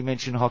hardly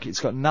mention hockey. It's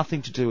got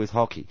nothing to do with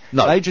hockey.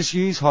 No. They just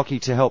use hockey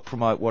to help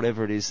promote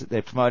whatever it is that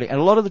they're promoting. And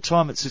a lot of the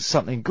time it's just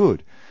something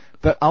good.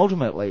 But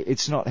ultimately,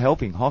 it's not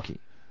helping hockey.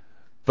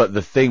 But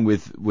the thing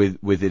with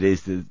it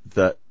is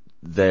that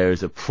there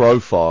is a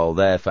profile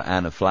there for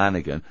Anna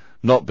Flanagan,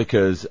 not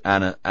because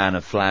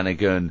Anna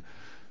Flanagan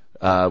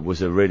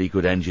was a really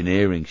good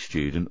engineering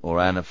student, or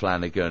Anna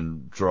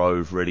Flanagan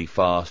drove really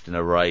fast in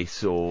a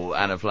race, or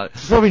Anna Flanagan...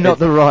 It's probably not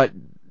the right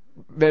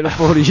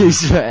metaphor to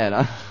use for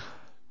Anna.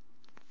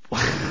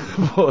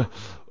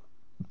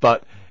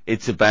 But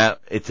it's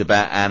about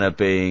Anna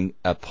being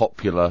a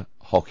popular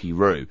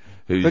hockey-roo.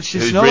 But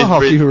she's not a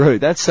hockey-roo,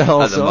 that's the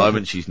whole At the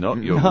moment she's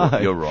not, you're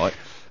right.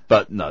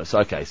 But no,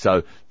 so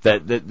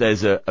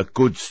there's a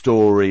good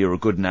story or a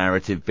good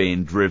narrative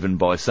being driven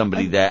by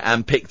somebody there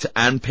and picked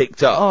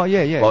up. Oh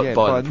yeah,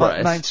 by the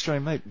press.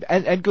 Mainstream media.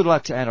 And good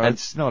luck to Anna. And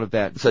it's not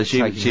about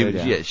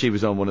she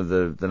was on one of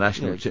the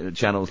national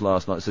channels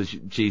last night. So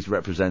she's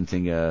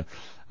representing a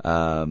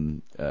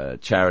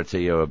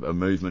charity or a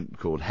movement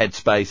called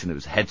Headspace, and it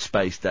was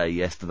Headspace Day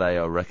yesterday.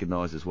 I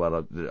recognise as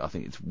well. I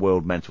think it's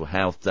World Mental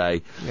Health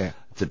Day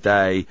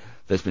today.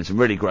 There's been some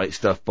really great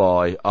stuff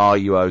by Are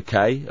You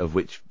OK?, of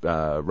which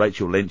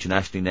Rachel Lynch and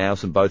Ashley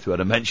Nelson, both who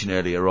had a mention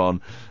earlier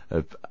on,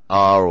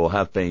 are or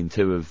have been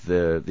two of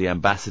the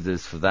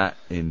ambassadors for that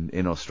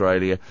in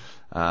Australia.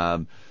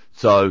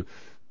 So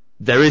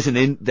there's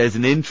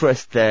an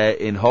interest there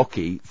in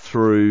hockey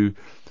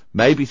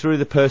maybe through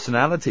the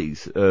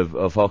personalities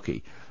of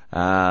hockey.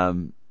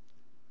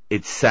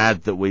 It's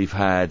sad that we've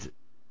had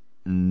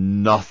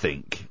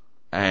nothing,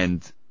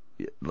 and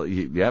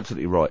you're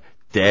absolutely right.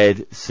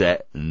 Dead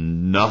set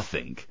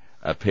nothing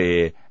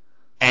appear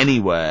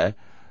anywhere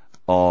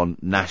on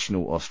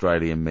national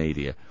Australian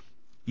media.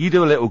 You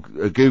do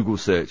a Google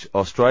search,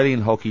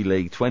 Australian Hockey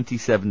League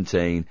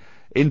 2017,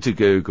 into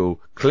Google,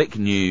 click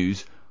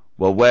news.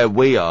 Well, where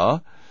we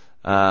are,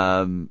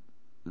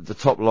 the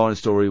top line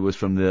story was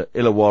from the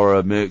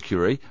Illawarra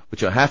Mercury,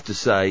 which I have to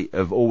say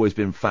have always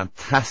been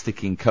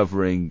fantastic in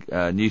covering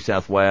New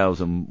South Wales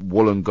and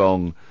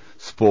Wollongong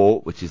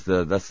sport, which is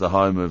that's the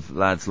home of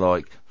lads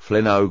like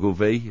Flynn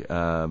Ogilvie,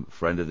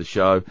 friend of the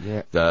show,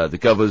 the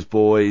Govers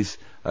boys,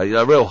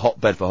 a real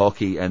hotbed for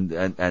hockey, and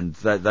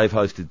they've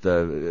hosted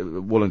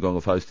Wollongong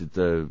have hosted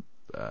the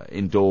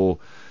indoor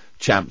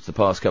champs the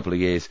past couple of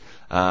years.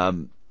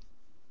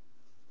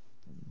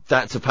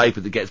 That's a paper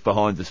that gets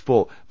behind the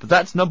sport, but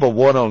that's number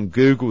one on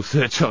Google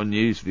search on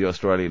news for the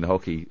Australian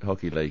Hockey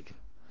League.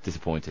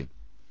 Disappointing.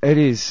 It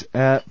is,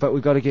 but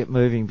we've got to get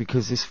moving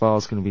because this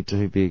file's going to be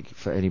too big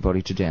for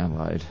anybody to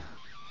download.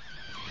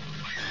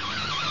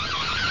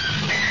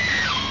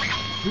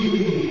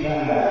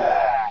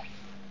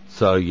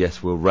 So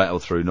yes, we'll rattle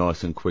through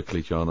nice and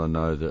quickly, John. I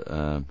know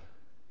that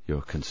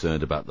you're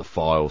concerned about the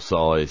file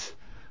size.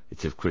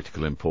 It's of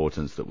critical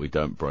importance that we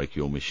don't break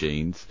your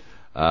machines.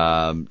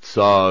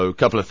 So a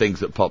couple of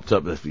things that popped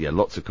up.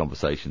 Lots of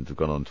conversations have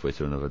gone on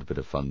Twitter, and I've had a bit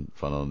of fun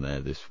on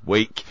there this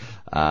week.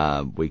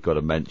 We got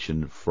a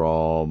mention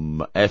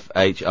from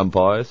FH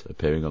umpires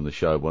appearing on the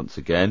show once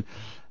again,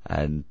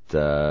 and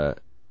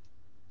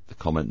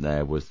the comment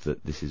there was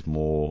that this is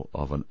more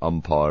of an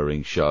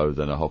umpiring show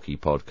than a hockey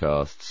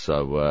podcast,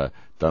 so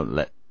don't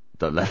let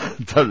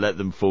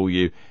them fool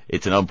you.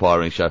 It's an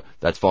umpiring show.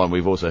 That's fine.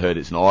 We've also heard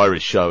it's an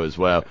Irish show as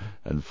well,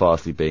 and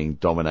vastly being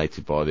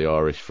dominated by the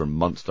Irish from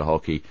Munster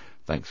Hockey.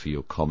 Thanks for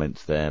your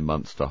comments there,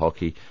 Munster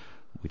Hockey.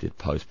 We did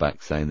post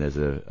back saying there's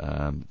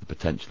the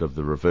potential of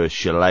the Reverse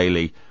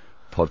Shillelagh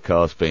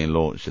podcast being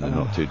launched in the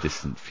not too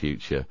distant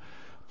future.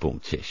 Boom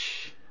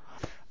tish.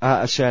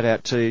 A shout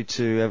out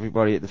to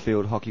everybody at the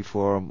Field Hockey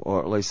Forum,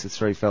 or at least the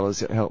three fellas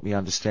that helped me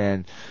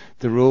understand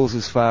the rules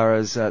as far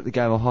as the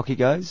game of hockey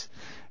goes.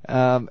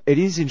 It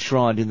is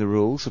enshrined in the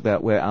rules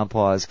about where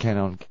umpires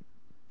cannot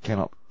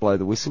blow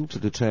the whistle to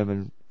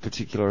determine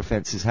particular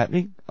offences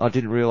happening. I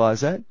didn't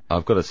realise that.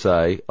 I've got to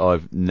say,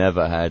 I've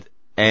never had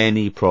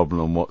any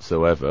problem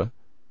whatsoever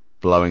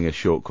blowing a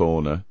short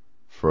corner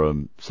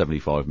from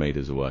 75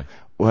 metres away.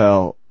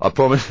 Well, I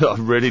promise I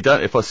really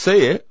don't. If I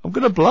see it, I'm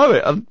going to blow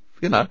it. I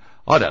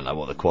don't know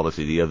what the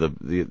quality of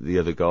the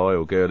other guy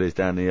or girl is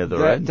down the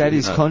other end. That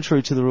is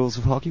contrary to the rules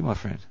of hockey, my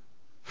friend.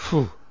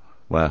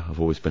 Well,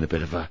 I've always been a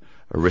bit of a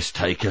risk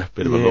taker,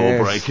 bit of a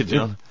law breaker,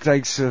 John.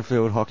 Thanks to the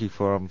Field Hockey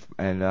Forum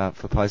and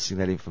for posting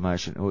that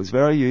information. It was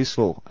very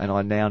useful, and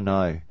I now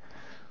know.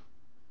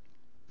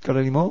 Got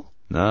any more?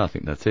 No, I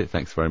think that's it.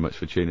 Thanks very much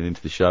for tuning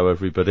into the show,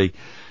 everybody.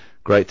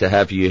 Great to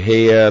have you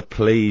here.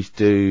 Please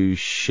do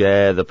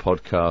share the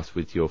podcast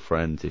with your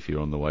friends if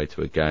you're on the way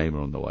to a game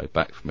or on the way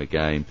back from a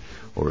game,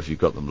 or if you've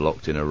got them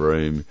locked in a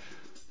room.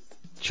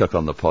 Chuck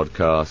on the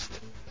podcast.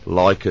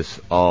 Like us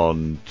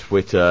on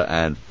Twitter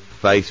and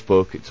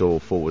Facebook. It's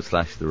all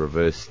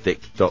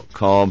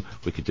 /thereversestick.com.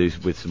 We could do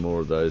with some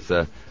more of those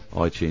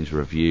iTunes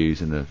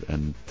reviews and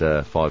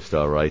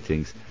 5-star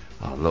ratings.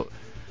 Oh, look.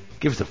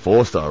 Give us a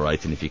 4-star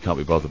rating if you can't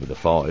be bothered with a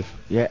 5.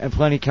 Yeah, and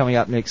plenty coming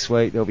up next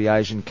week. There'll be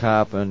Asian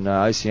Cup and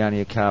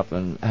Oceania Cup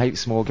and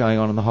heaps more going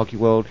on in the hockey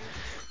world.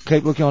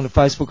 Keep looking on to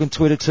Facebook and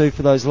Twitter too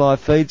for those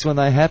live feeds when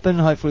they happen.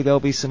 Hopefully there'll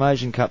be some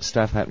Asian Cup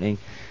stuff happening.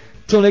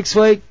 Till next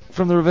week,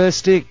 from the Reverse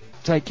Stick,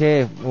 take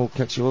care. We'll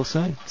catch you all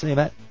soon. See you,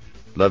 Matt.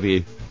 Love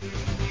you.